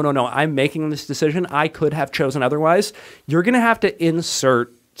to say, no, I'm making this decision, I could have chosen otherwise, you're going to have to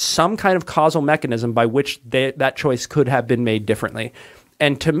insert some kind of causal mechanism by which that choice could have been made differently.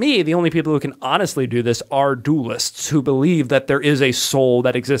 And to me, the only people who can honestly do this are dualists who believe that there is a soul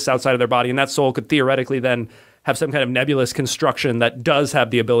that exists outside of their body, and that soul could theoretically then have some kind of nebulous construction that does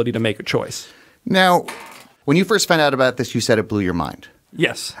have the ability to make a choice. Now, when you first found out about this, you said it blew your mind.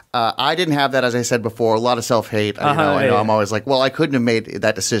 Yes. I didn't have that, as I said before, a lot of self-hate. I know I'm always like, well, I couldn't have made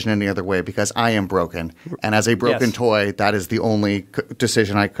that decision any other way because I am broken. And as a broken toy, that is the only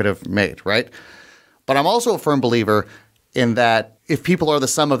decision I could have made, right? But I'm also a firm believer in that if people are the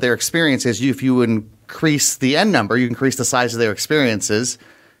sum of their experiences, if you increase the N number, you increase the size of their experiences,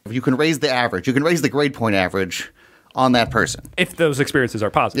 you can raise the average. You can raise the grade point average on that person. If those experiences are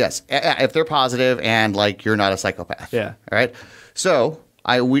positive. Yes. If they're positive and you're not a psychopath. Yeah. All right. So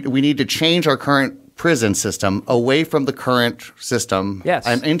we need to change our current prison system away from the current system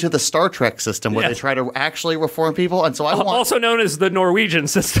and into the Star Trek system where they try to actually reform people. And so also known as the Norwegian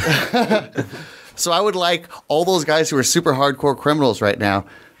system. So I would like all those guys who are super hardcore criminals right now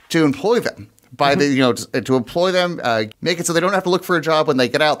to employ them. By to employ them, make it so they don't have to look for a job when they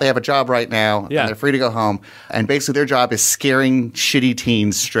get out. They have a job right now, and they're free to go home. And basically, their job is scaring shitty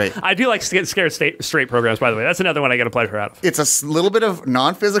teens straight. I do like scared straight programs, by the way. That's another one I get a pleasure out of. It's a little bit of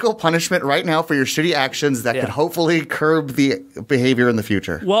non-physical punishment right now for your shitty actions that could hopefully curb the behavior in the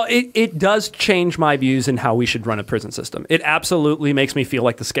future. Well, it does change my views in how we should run a prison system. It absolutely makes me feel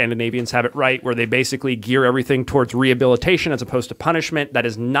like the Scandinavians have it right, where they basically gear everything towards rehabilitation as opposed to punishment. That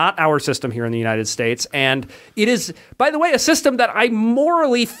is not our system here in the United States, and it is, by the way, a system that I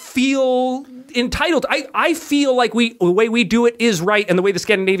morally feel entitled. I feel like the way we do it is right, and the way the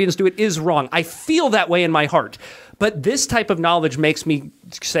Scandinavians do it is wrong. I feel that way in my heart. But this type of knowledge makes me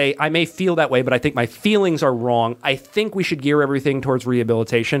say, I may feel that way, but I think my feelings are wrong. I think we should gear everything towards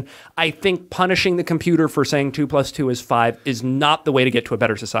rehabilitation. I think punishing the computer for saying 2 + 2 is 5 is not the way to get to a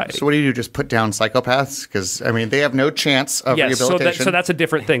better society. So what do? Just put down psychopaths? Because, they have no chance of rehabilitation. So that's a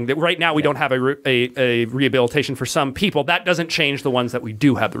different thing. Right now, we don't have a rehabilitation for some people. That doesn't change the ones that we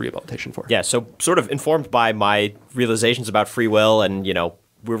do have the rehabilitation for. Yeah, so sort of informed by my realizations about free will and,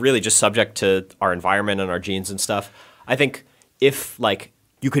 we're really just subject to our environment and our genes and stuff. I think if,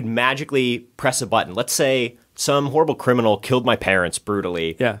 you could magically press a button, let's say some horrible criminal killed my parents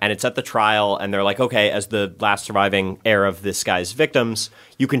brutally, and it's at the trial, and they're like, okay, as the last surviving heir of this guy's victims,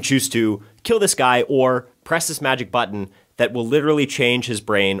 you can choose to kill this guy or press this magic button that will literally change his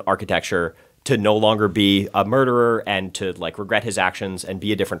brain architecture to no longer be a murderer and to, regret his actions and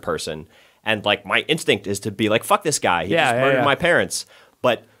be a different person. And, my instinct is to be like, fuck this guy. He just murdered my parents.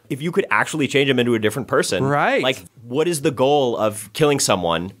 But if you could actually change him into a different person, right? What is the goal of killing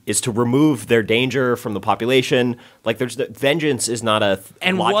someone? Is to remove their danger from the population. Vengeance is not a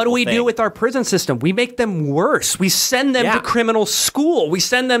and what do we do with our prison system? We make them worse. We send them to criminal school. We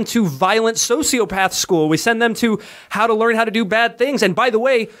send them to violent sociopath school. We send them to how to learn how to do bad things. And by the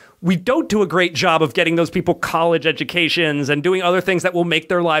way, we don't do a great job of getting those people college educations and doing other things that will make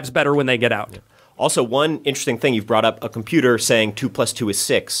their lives better when they get out. Also, one interesting thing, you've brought up a computer saying 2 + 2 is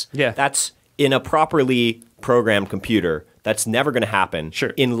 6. Yeah. That's in a properly programmed computer. That's never going to happen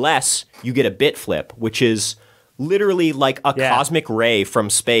unless you get a bit flip, which is literally like a cosmic ray from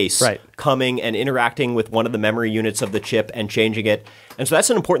space coming and interacting with one of the memory units of the chip and changing it. And so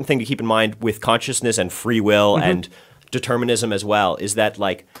that's an important thing to keep in mind with consciousness and free will and determinism as well, is that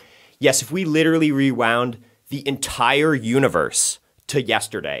like, yes, if we literally rewound the entire universe to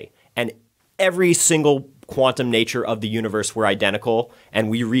yesterday and every single quantum nature of the universe were identical and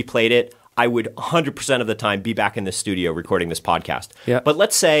we replayed it, I would 100% of the time be back in the studio recording this podcast. Yeah. But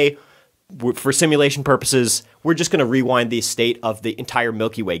let's say, for simulation purposes, we're just going to rewind the state of the entire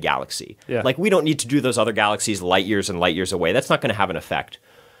Milky Way galaxy. Yeah. Like, we don't need to do those other galaxies light years and light years away. That's not going to have an effect.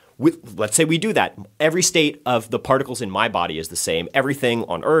 Let's say we do that. Every state of the particles in my body is the same. Everything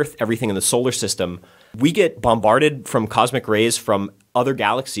on Earth, everything in the solar system. We get bombarded from cosmic rays from other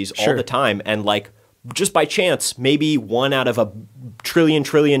galaxies all the time. And like, just by chance, maybe 1 out of a trillion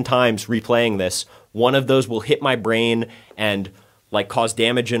times replaying this, one of those will hit my brain and like cause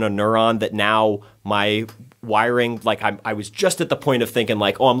damage in a neuron that now my wiring, like I was just at the point of thinking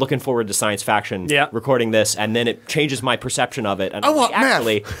like, oh, I'm looking forward to science faction recording this, and then it changes my perception of it. And I'm like,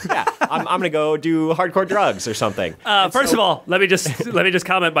 actually, I'm going to go do hardcore drugs or something. First of all, let me just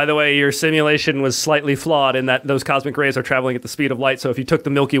comment, by the way, your simulation was slightly flawed in that those cosmic rays are traveling at the speed of light. So if you took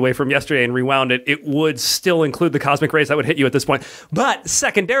the Milky Way from yesterday and rewound it, it would still include the cosmic rays that would hit you at this point. But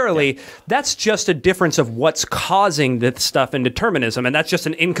secondarily, that's just a difference of what's causing this stuff in determinism, and that's just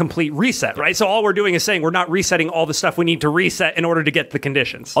an incomplete reset, right? So all we're doing is saying we're not resetting all the stuff we need to reset in order to get the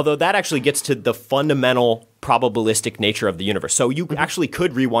conditions. Although that actually gets to the fundamental probabilistic nature of the universe. So you actually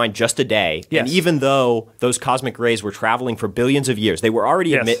could rewind just a day, and even though those cosmic rays were traveling for billions of years, they were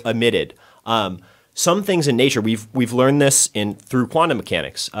already emitted. Some things in nature, we've learned this through quantum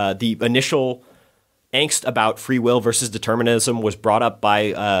mechanics. The initial angst about free will versus determinism was brought up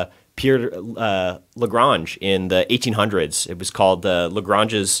by Pierre Lagrange in the 1800s. It was called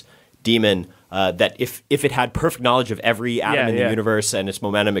Lagrange's demon. That if it had perfect knowledge of every atom in the universe and its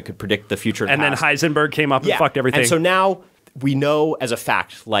momentum, it could predict the future. And then Heisenberg came up and fucked everything. And so now we know as a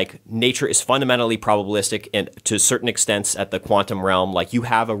fact, like, nature is fundamentally probabilistic, and to certain extents at the quantum realm. Like, you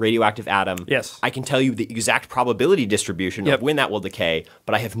have a radioactive atom. Yes. I can tell you the exact probability distribution of when that will decay,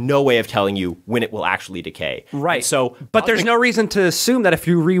 but I have no way of telling you when it will actually decay. Right. And so, but there's no reason to assume that if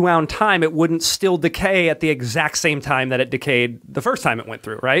you rewound time, it wouldn't still decay at the exact same time that it decayed the first time it went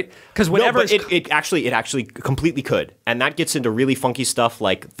through, right? Because whenever it actually completely could, and that gets into really funky stuff,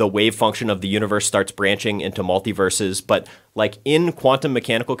 like the wave function of the universe starts branching into multiverses, but like in quantum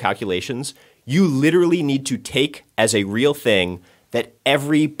mechanical calculations, you literally need to take as a real thing that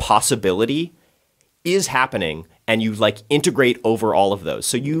every possibility is happening, and you like integrate over all of those.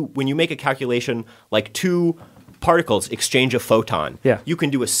 So when you make a calculation like 2 particles exchange a photon, you can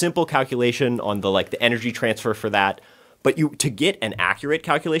do a simple calculation on the energy transfer for that. But to get an accurate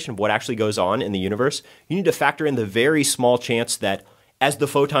calculation of what actually goes on in the universe, you need to factor in the very small chance that as the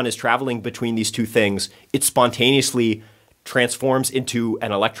photon is traveling between these 2 things, it spontaneously transforms into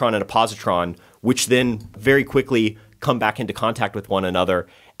an electron and a positron, which then very quickly come back into contact with one another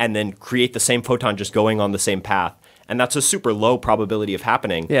and then create the same photon just going on the same path. And that's a super low probability of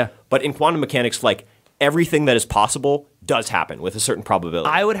happening. Yeah. But in quantum mechanics, like, everything that is possible does happen with a certain probability.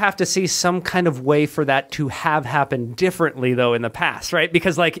 I would have to see some kind of way for that to have happened differently, though, in the past, right?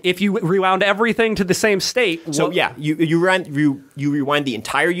 Because, like, if you rewound everything to the same state... you rewind the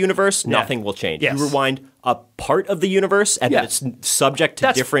entire universe, nothing will change. Yes. You rewind a part of the universe, and then it's subject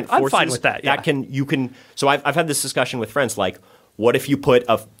to different forces. I'm fine with that, So I've had this discussion with friends, like, what if you put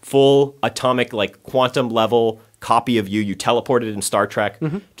a full atomic, like, quantum level copy of you teleported in Star Trek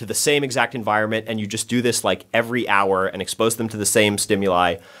to the same exact environment, and you just do this like every hour and expose them to the same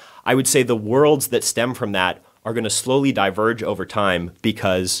stimuli. I would say the worlds that stem from that are going to slowly diverge over time,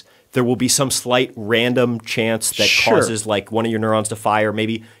 because there will be some slight random chance that causes like one of your neurons to fire.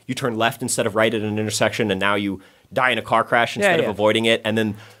 Maybe you turn left instead of right at an intersection, and now you die in a car crash instead of avoiding it, and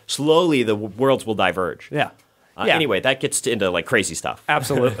then slowly the worlds will diverge. Anyway, that gets into like crazy stuff.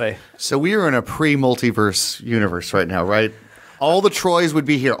 Absolutely. So we are in a pre-multiverse universe right now, right? All the Troys would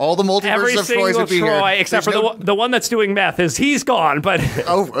be here. All the multiverses of Troys would be Troy, here. Except for the one that's doing meth he's gone. But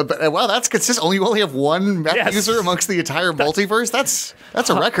wow, that's consistent. You only have one meth user amongst the entire multiverse. That's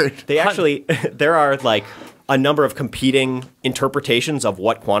a record. They actually there are like a number of competing interpretations of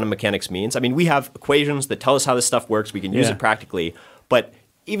what quantum mechanics means. I mean, we have equations that tell us how this stuff works. We can use it practically, but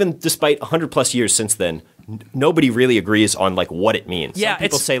even despite 100 plus years since then, nobody really agrees on like what it means. Some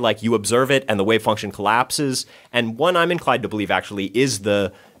people say like you observe it and the wave function collapses. And one I'm inclined to believe actually is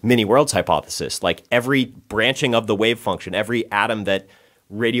the mini worlds hypothesis. Like every branching of the wave function, every atom that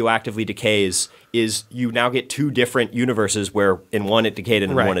radioactively decays is you now get two different universes where in one it decayed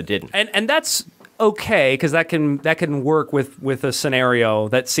and in one it didn't. And that's okay, because that can work with a scenario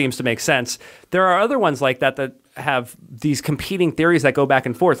that seems to make sense. There are other ones like that that have these competing theories that go back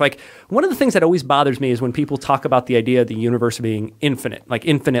and forth. Like, one of the things that always bothers me is when people talk about the idea of the universe being infinite, like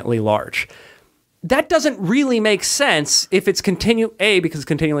infinitely large. That doesn't really make sense if it's A, because it's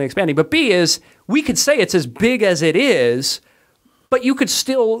continually expanding, but B is, we could say it's as big as it is, but you could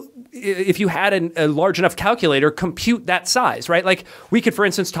still, if you had a large enough calculator, compute that size, right? Like, we could, for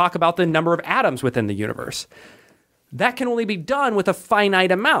instance, talk about the number of atoms within the universe. That can only be done with a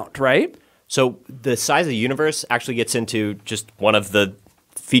finite amount, right? So the size of the universe actually gets into just one of the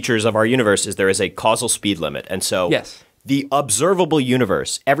features of our universe is there is a causal speed limit. And so the observable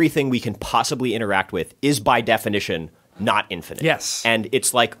universe, everything we can possibly interact with, is by definition not infinite. Yes. And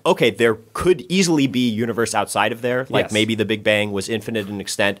it's like, okay, there could easily be a universe outside of there. Like maybe the Big Bang was infinite in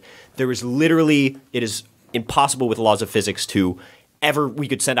extent. There is literally, it is impossible with laws of physics to we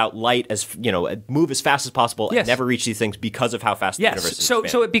could send out light as, move as fast as possible and never reach these things because of how fast the universe is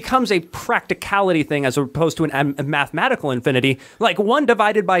expanding. So it becomes a practicality thing as opposed to a mathematical infinity. Like 1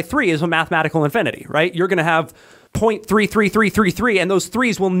 divided by 3 is a mathematical infinity, right? You're going to have 0.33333, and those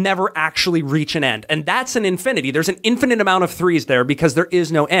 3s will never actually reach an end. And that's an infinity. There's an infinite amount of 3s there because there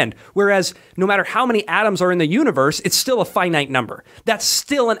is no end. Whereas no matter how many atoms are in the universe, it's still a finite number. That's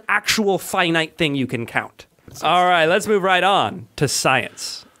still an actual finite thing you can count. All right, let's move right on to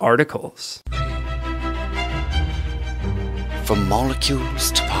science articles. From molecules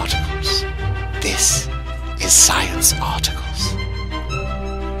to particles, this is Science Articles.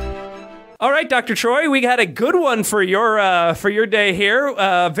 All right, Dr. Troy, we got a good one for your day here.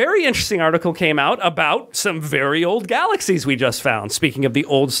 A very interesting article came out about some very old galaxies we just found. Speaking of the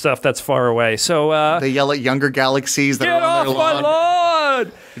old stuff that's far away, so they yell at younger galaxies that are on their lawn. Get off my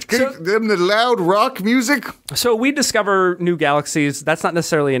lawn! Give them the loud rock music. So we discover new galaxies. That's not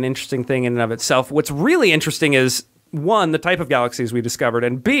necessarily an interesting thing in and of itself. What's really interesting is, one, the type of galaxies we discovered,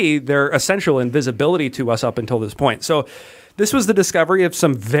 and B, their essential invisibility to us up until this point. So this was the discovery of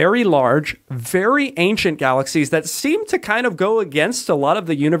some very large, very ancient galaxies that seem to kind of go against a lot of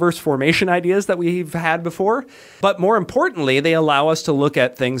the universe formation ideas that we've had before. But more importantly, they allow us to look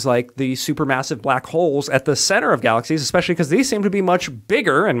at things like the supermassive black holes at the center of galaxies, especially because these seem to be much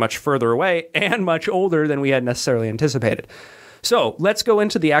bigger and much further away and much older than we had necessarily anticipated. So let's go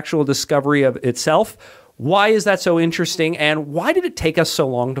into the actual discovery of itself. Why is that so interesting, and why did it take us so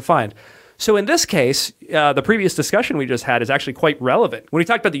long to find? So in this case, the previous discussion we just had is actually quite relevant. When we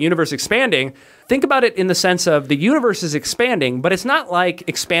talked about the universe expanding, think about it in the sense of the universe is expanding, but it's not like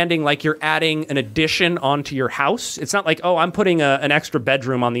expanding like you're adding an addition onto your house. It's not like, oh, I'm putting an extra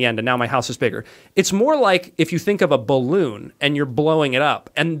bedroom on the end and now my house is bigger. It's more like if you think of a balloon and you're blowing it up,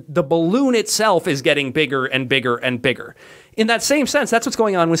 and the balloon itself is getting bigger and bigger and bigger. In that same sense, that's what's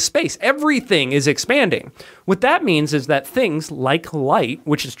going on with space. Everything is expanding. What that means is that things like light,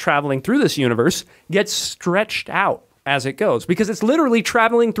 which is traveling through this universe, get stretched out as it goes, because it's literally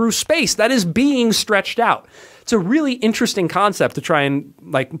traveling through space that is being stretched out. It's a really interesting concept to try and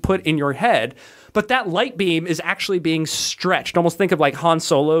put in your head, but that light beam is actually being stretched. Almost think of like Han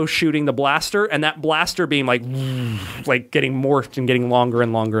Solo shooting the blaster, and that blaster beam like getting morphed and getting longer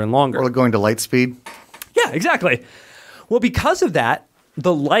and longer and longer. Or going to light speed. Yeah, exactly. Well, because of that,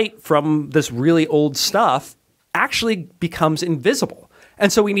 the light from this really old stuff actually becomes invisible.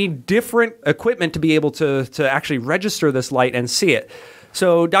 And so we need different equipment to be able to actually register this light and see it.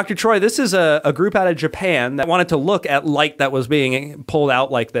 So, Dr. Troy, this is a group out of Japan that wanted to look at light that was being pulled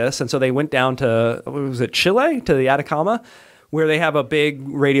out like this. And so they went down to, was it Chile, to the Atacama, where they have a big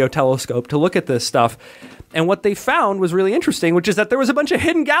radio telescope to look at this stuff. And what they found was really interesting, which is that there was a bunch of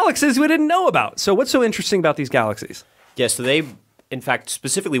hidden galaxies we didn't know about. So what's so interesting about these galaxies? Yeah, so they, in fact,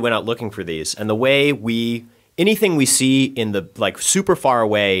 specifically went out looking for these. And the way anything we see in the, super far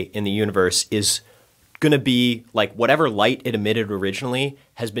away in the universe is going to be, whatever light it emitted originally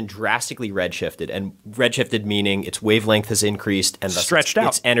has been drastically redshifted. And redshifted meaning its wavelength has increased and thus stretched out.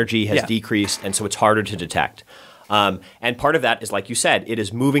 Its energy has decreased, and so it's harder to detect. And part of that is, like you said, it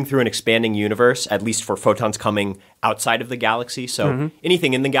is moving through an expanding universe, at least for photons coming outside of the galaxy. So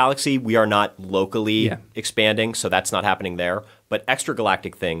anything in the galaxy, we are not locally expanding, so that's not happening there. But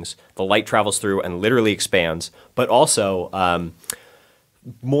extragalactic things, the light travels through and literally expands. But also,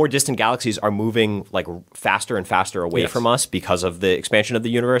 more distant galaxies are moving faster and faster away from us because of the expansion of the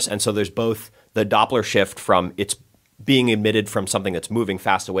universe. And so there's both the Doppler shift from its being emitted from something that's moving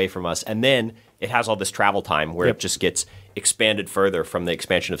fast away from us. And then it has all this travel time where it just gets expanded further from the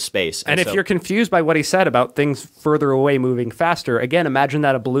expansion of space. And if you're confused by what he said about things further away moving faster, again, imagine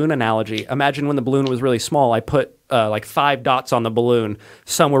that a balloon analogy. Imagine when the balloon was really small, I put like 5 dots on the balloon.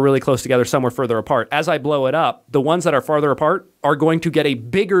 Some were really close together, some were further apart. As I blow it up, the ones that are farther apart are going to get a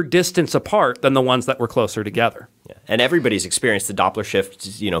bigger distance apart than the ones that were closer together. Yeah. And everybody's experienced the Doppler shift,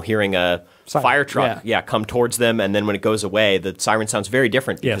 hearing a fire truck come towards them, and then when it goes away, the siren sounds very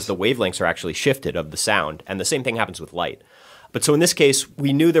different because the wavelengths are actually shifted of the sound. And the same thing happens with light. But so in this case,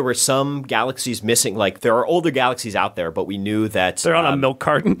 we knew there were some galaxies missing. Like there are older galaxies out there, but we knew that they're on a milk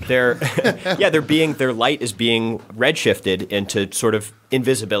carton. Their light is being redshifted into sort of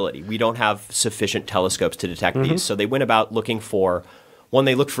invisibility. We don't have sufficient telescopes to detect these. So they went about looking for,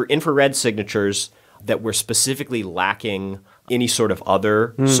 they looked for infrared signatures that were specifically lacking any sort of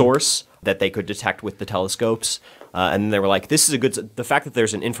other source that they could detect with the telescopes. And they were like, the fact that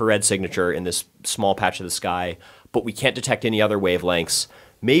there's an infrared signature in this small patch of the sky, but we can't detect any other wavelengths.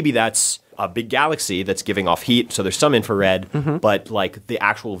 Maybe that's a big galaxy that's giving off heat, so there's some infrared, but like the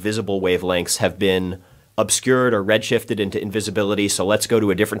actual visible wavelengths have been obscured or redshifted into invisibility, so let's go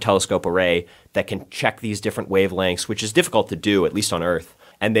to a different telescope array that can check these different wavelengths, which is difficult to do, at least on Earth.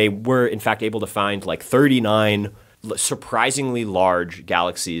 And they were, in fact, able to find like 39 surprisingly large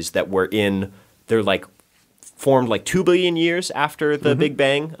galaxies that were formed like 2 billion years after the Big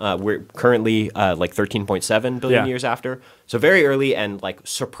Bang. We're currently like 13.7 billion years after. So very early and like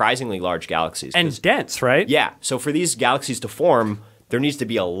surprisingly large galaxies. And dense, right? Yeah. So for these galaxies to form, there needs to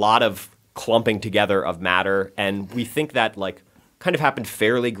be a lot of clumping together of matter. And we think that like kind of happened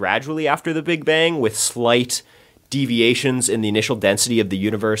fairly gradually after the Big Bang, with slight deviations in the initial density of the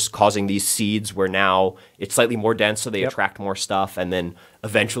universe causing these seeds where now it's slightly more dense, so they attract more stuff. And then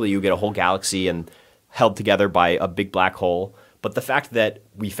eventually you get a whole galaxy and held together by a big black hole. But the fact that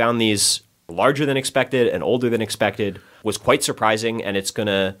we found these larger than expected and older than expected was quite surprising, and it's going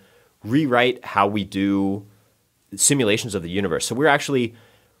to rewrite how we do simulations of the universe. So we're actually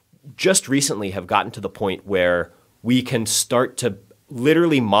just recently have gotten to the point where we can start to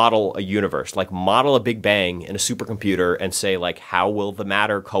literally model a universe, like model a Big Bang in a supercomputer and say, like, how will the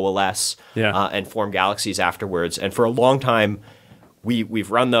matter coalesce and form galaxies afterwards? And for a long time, we've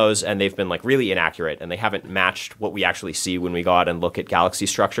run those, and they've been like really inaccurate, and they haven't matched what we actually see when we go out and look at galaxy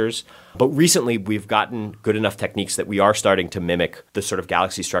structures. But recently, we've gotten good enough techniques that we are starting to mimic the sort of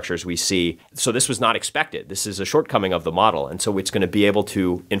galaxy structures we see. So this was not expected. This is a shortcoming of the model, and so it's going to be able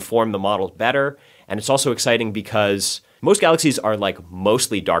to inform the models better. And it's also exciting because most galaxies are like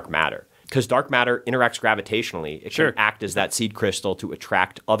mostly dark matter. Because dark matter interacts gravitationally. It can act as that seed crystal to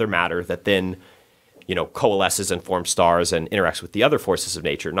attract other matter that then coalesces and forms stars and interacts with the other forces of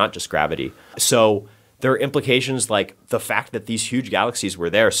nature, not just gravity. So there are implications like the fact that these huge galaxies were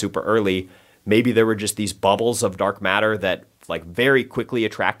there super early. Maybe there were just these bubbles of dark matter that like very quickly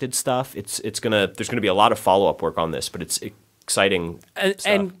attracted stuff. There's gonna be a lot of follow-up work on this, but it's exciting stuff.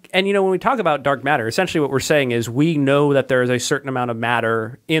 And when we talk about dark matter, essentially what we're saying is we know that there is a certain amount of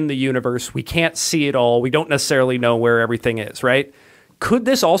matter in the universe. We can't see it all. We don't necessarily know where everything is, right? Could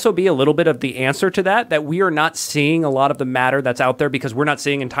this also be a little bit of the answer to that we are not seeing a lot of the matter that's out there because we're not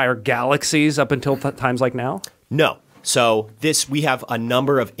seeing entire galaxies up until times like now? No. So we have a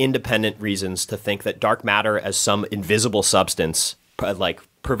number of independent reasons to think that dark matter as some invisible substance, like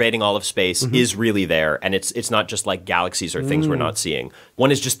pervading all of space, is really there. And it's not just like galaxies or things we're not seeing.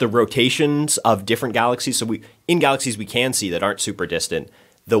 One is just the rotations of different galaxies. So in galaxies we can see that aren't super distant,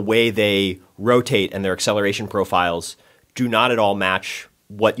 the way they rotate and their acceleration profiles do not at all match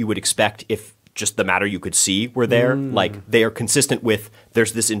what you would expect if just the matter you could see were there. Like they are consistent with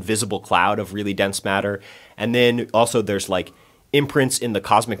there's this invisible cloud of really dense matter. And then also there's like imprints in the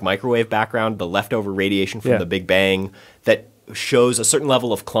cosmic microwave background, the leftover radiation from the Big Bang, that shows a certain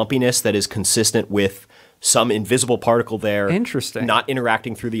level of clumpiness that is consistent with some invisible particle there. Interesting. Not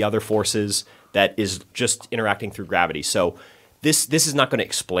interacting through the other forces, that is just interacting through gravity. So This is not going to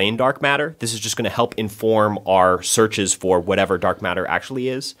explain dark matter. This is just going to help inform our searches for whatever dark matter actually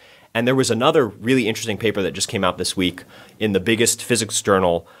is. And there was another really interesting paper that just came out this week in the biggest physics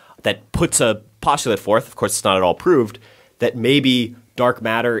journal that puts a postulate forth, of course it's not at all proved, that maybe dark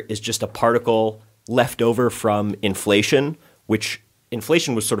matter is just a particle left over from inflation, which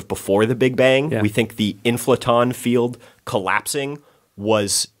inflation was sort of before the Big Bang. We think the inflaton field collapsing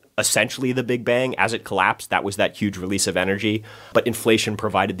was essentially the Big Bang. As it collapsed, that was that huge release of energy. But inflation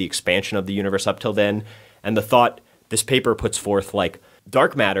provided the expansion of the universe up till then. And the thought this paper puts forth, like,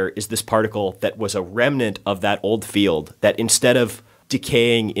 dark matter is this particle that was a remnant of that old field that instead of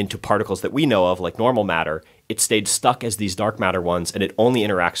decaying into particles that we know of, like normal matter, it stayed stuck as these dark matter ones, and it only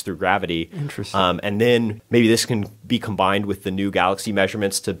interacts through gravity. Interesting. And then maybe this can be combined with the new galaxy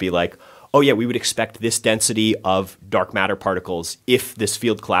measurements to be like, oh yeah, we would expect this density of dark matter particles if this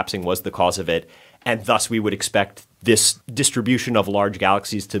field collapsing was the cause of it, and thus we would expect this distribution of large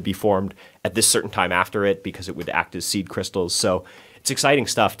galaxies to be formed at this certain time after it because it would act as seed crystals. So it's exciting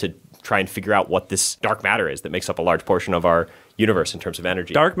stuff to try and figure out what this dark matter is that makes up a large portion of our universe in terms of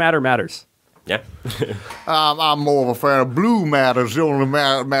energy. Dark matter matters. Yeah. I'm more of a fan of blue matter, the only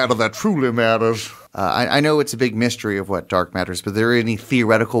matter that truly matters. I know it's a big mystery of what dark matter is, but is there any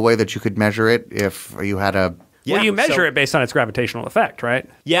theoretical way that you could measure it if you had a... Yeah, well, you measure it based on its gravitational effect, right?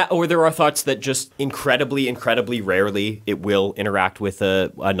 Yeah, or there are thoughts that just incredibly, incredibly rarely it will interact with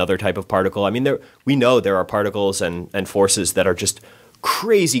another type of particle. I mean, we know there are particles and forces that are just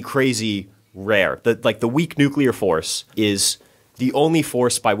crazy, crazy rare. The weak nuclear force is the only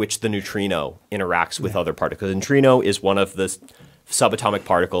force by which the neutrino interacts with other particles. The neutrino is one of the subatomic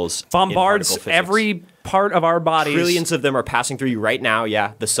particles. Bombards every part of our bodies. Trillions of them are passing through you right now.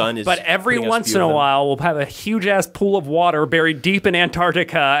 Yeah, the sun is. But every once in a while, we'll have a huge ass pool of water buried deep in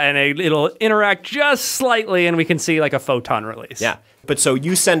Antarctica, and it'll interact just slightly, and we can see like a photon release. Yeah, but so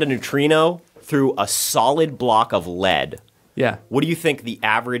you send a neutrino through a solid block of lead. Yeah. What do you think the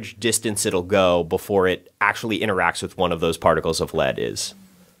average distance it'll go before it actually interacts with one of those particles of lead is?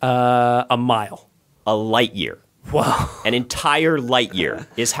 A mile. A light year. Wow. An entire light year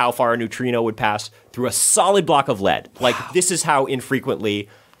is how far a neutrino would pass through a solid block of lead. Like, this is how infrequently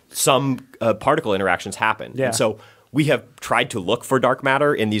some particle interactions happen. Yeah. And so we have tried to look for dark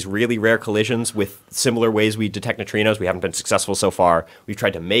matter in these really rare collisions with similar ways we detect neutrinos. We haven't been successful so far. We've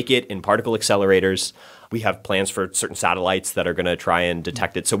tried to make it in particle accelerators. We have plans for certain satellites that are going to try and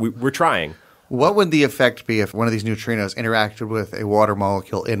detect it. So we're trying. What would the effect be if one of these neutrinos interacted with a water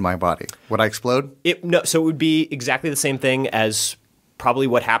molecule in my body? Would I explode? So it would be exactly the same thing as probably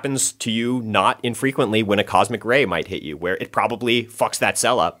what happens to you not infrequently when a cosmic ray might hit you, where it probably fucks that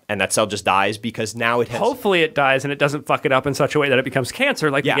cell up, and that cell just dies because now it has... Hopefully it dies and it doesn't fuck it up in such a way that it becomes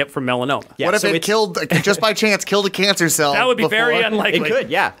cancer like you get from melanoma. Yeah, what if it killed, just by chance, killed a cancer cell? That would be very unlikely. It could,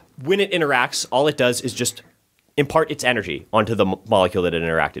 yeah. When it interacts, all it does is just impart its energy onto the molecule that it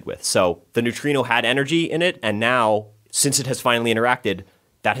interacted with. So the neutrino had energy in it, and now, since it has finally interacted,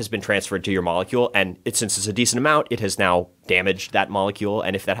 that has been transferred to your molecule, and since it's a decent amount, it has now damaged that molecule,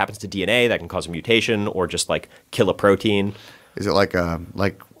 and if that happens to DNA, that can cause a mutation or just, like, kill a protein. Is it like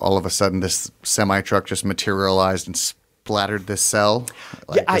all of a sudden this semi-truck just materialized and splattered this cell?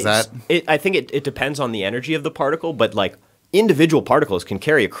 Like, I think it depends on the energy of the particle, but, like, individual particles can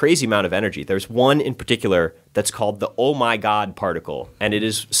carry a crazy amount of energy. There's one in particular that's called the oh my god particle, and it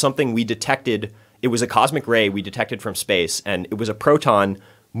is something we detected. It was a cosmic ray we detected from space, and it was a proton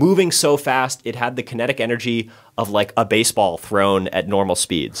moving so fast it had the kinetic energy of like a baseball thrown at normal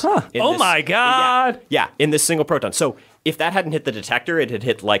speeds. Huh. My god! Yeah, in this single proton. So if that hadn't hit the detector, it had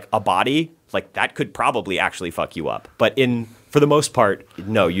hit like a body, like that could probably actually fuck you up. But for the most part,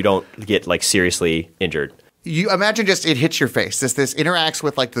 no, you don't get like seriously injured. You imagine just it hits your face. This interacts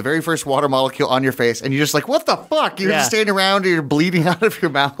with like the very first water molecule on your face, and you're just like, what the fuck? You're just standing around and you're bleeding out of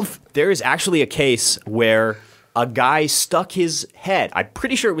your mouth. There is actually a case where a guy stuck his head, I'm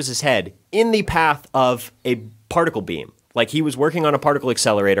pretty sure it was his head, in the path of a particle beam. Like he was working on a particle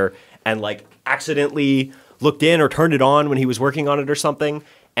accelerator and like accidentally looked in or turned it on when he was working on it or something.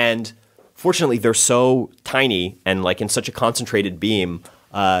 And fortunately, they're so tiny and like in such a concentrated beam,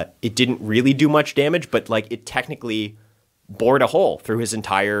 it didn't really do much damage, but like it technically bored a hole through his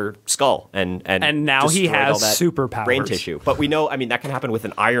entire skull and now he has superpowers, brain tissue. But we know, I mean, that can happen with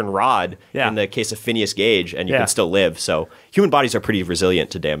an iron rod in the case of Phineas Gage, and you can still live. So human bodies are pretty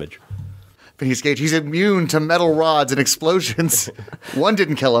resilient to damage. Phineas Gage, he's immune to metal rods and explosions. One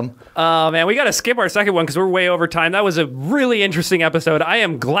didn't kill him. Oh, man, we got to skip our second one because we're way over time. That was a really interesting episode. I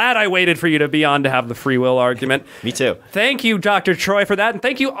am glad I waited for you to be on to have the free will argument. Me too. Thank you, Dr. Troy, for that. And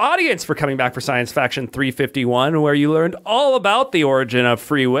thank you, audience, for coming back for Science Faction 351, where you learned all about the origin of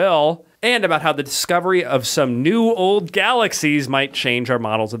free will and about how the discovery of some new old galaxies might change our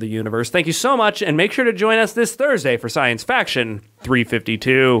models of the universe. Thank you so much, and make sure to join us this Thursday for Science Faction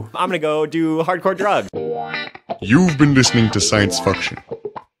 352. I'm going to go do hardcore drugs. You've been listening to Science Faction.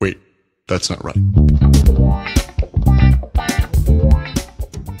 Wait, that's not right.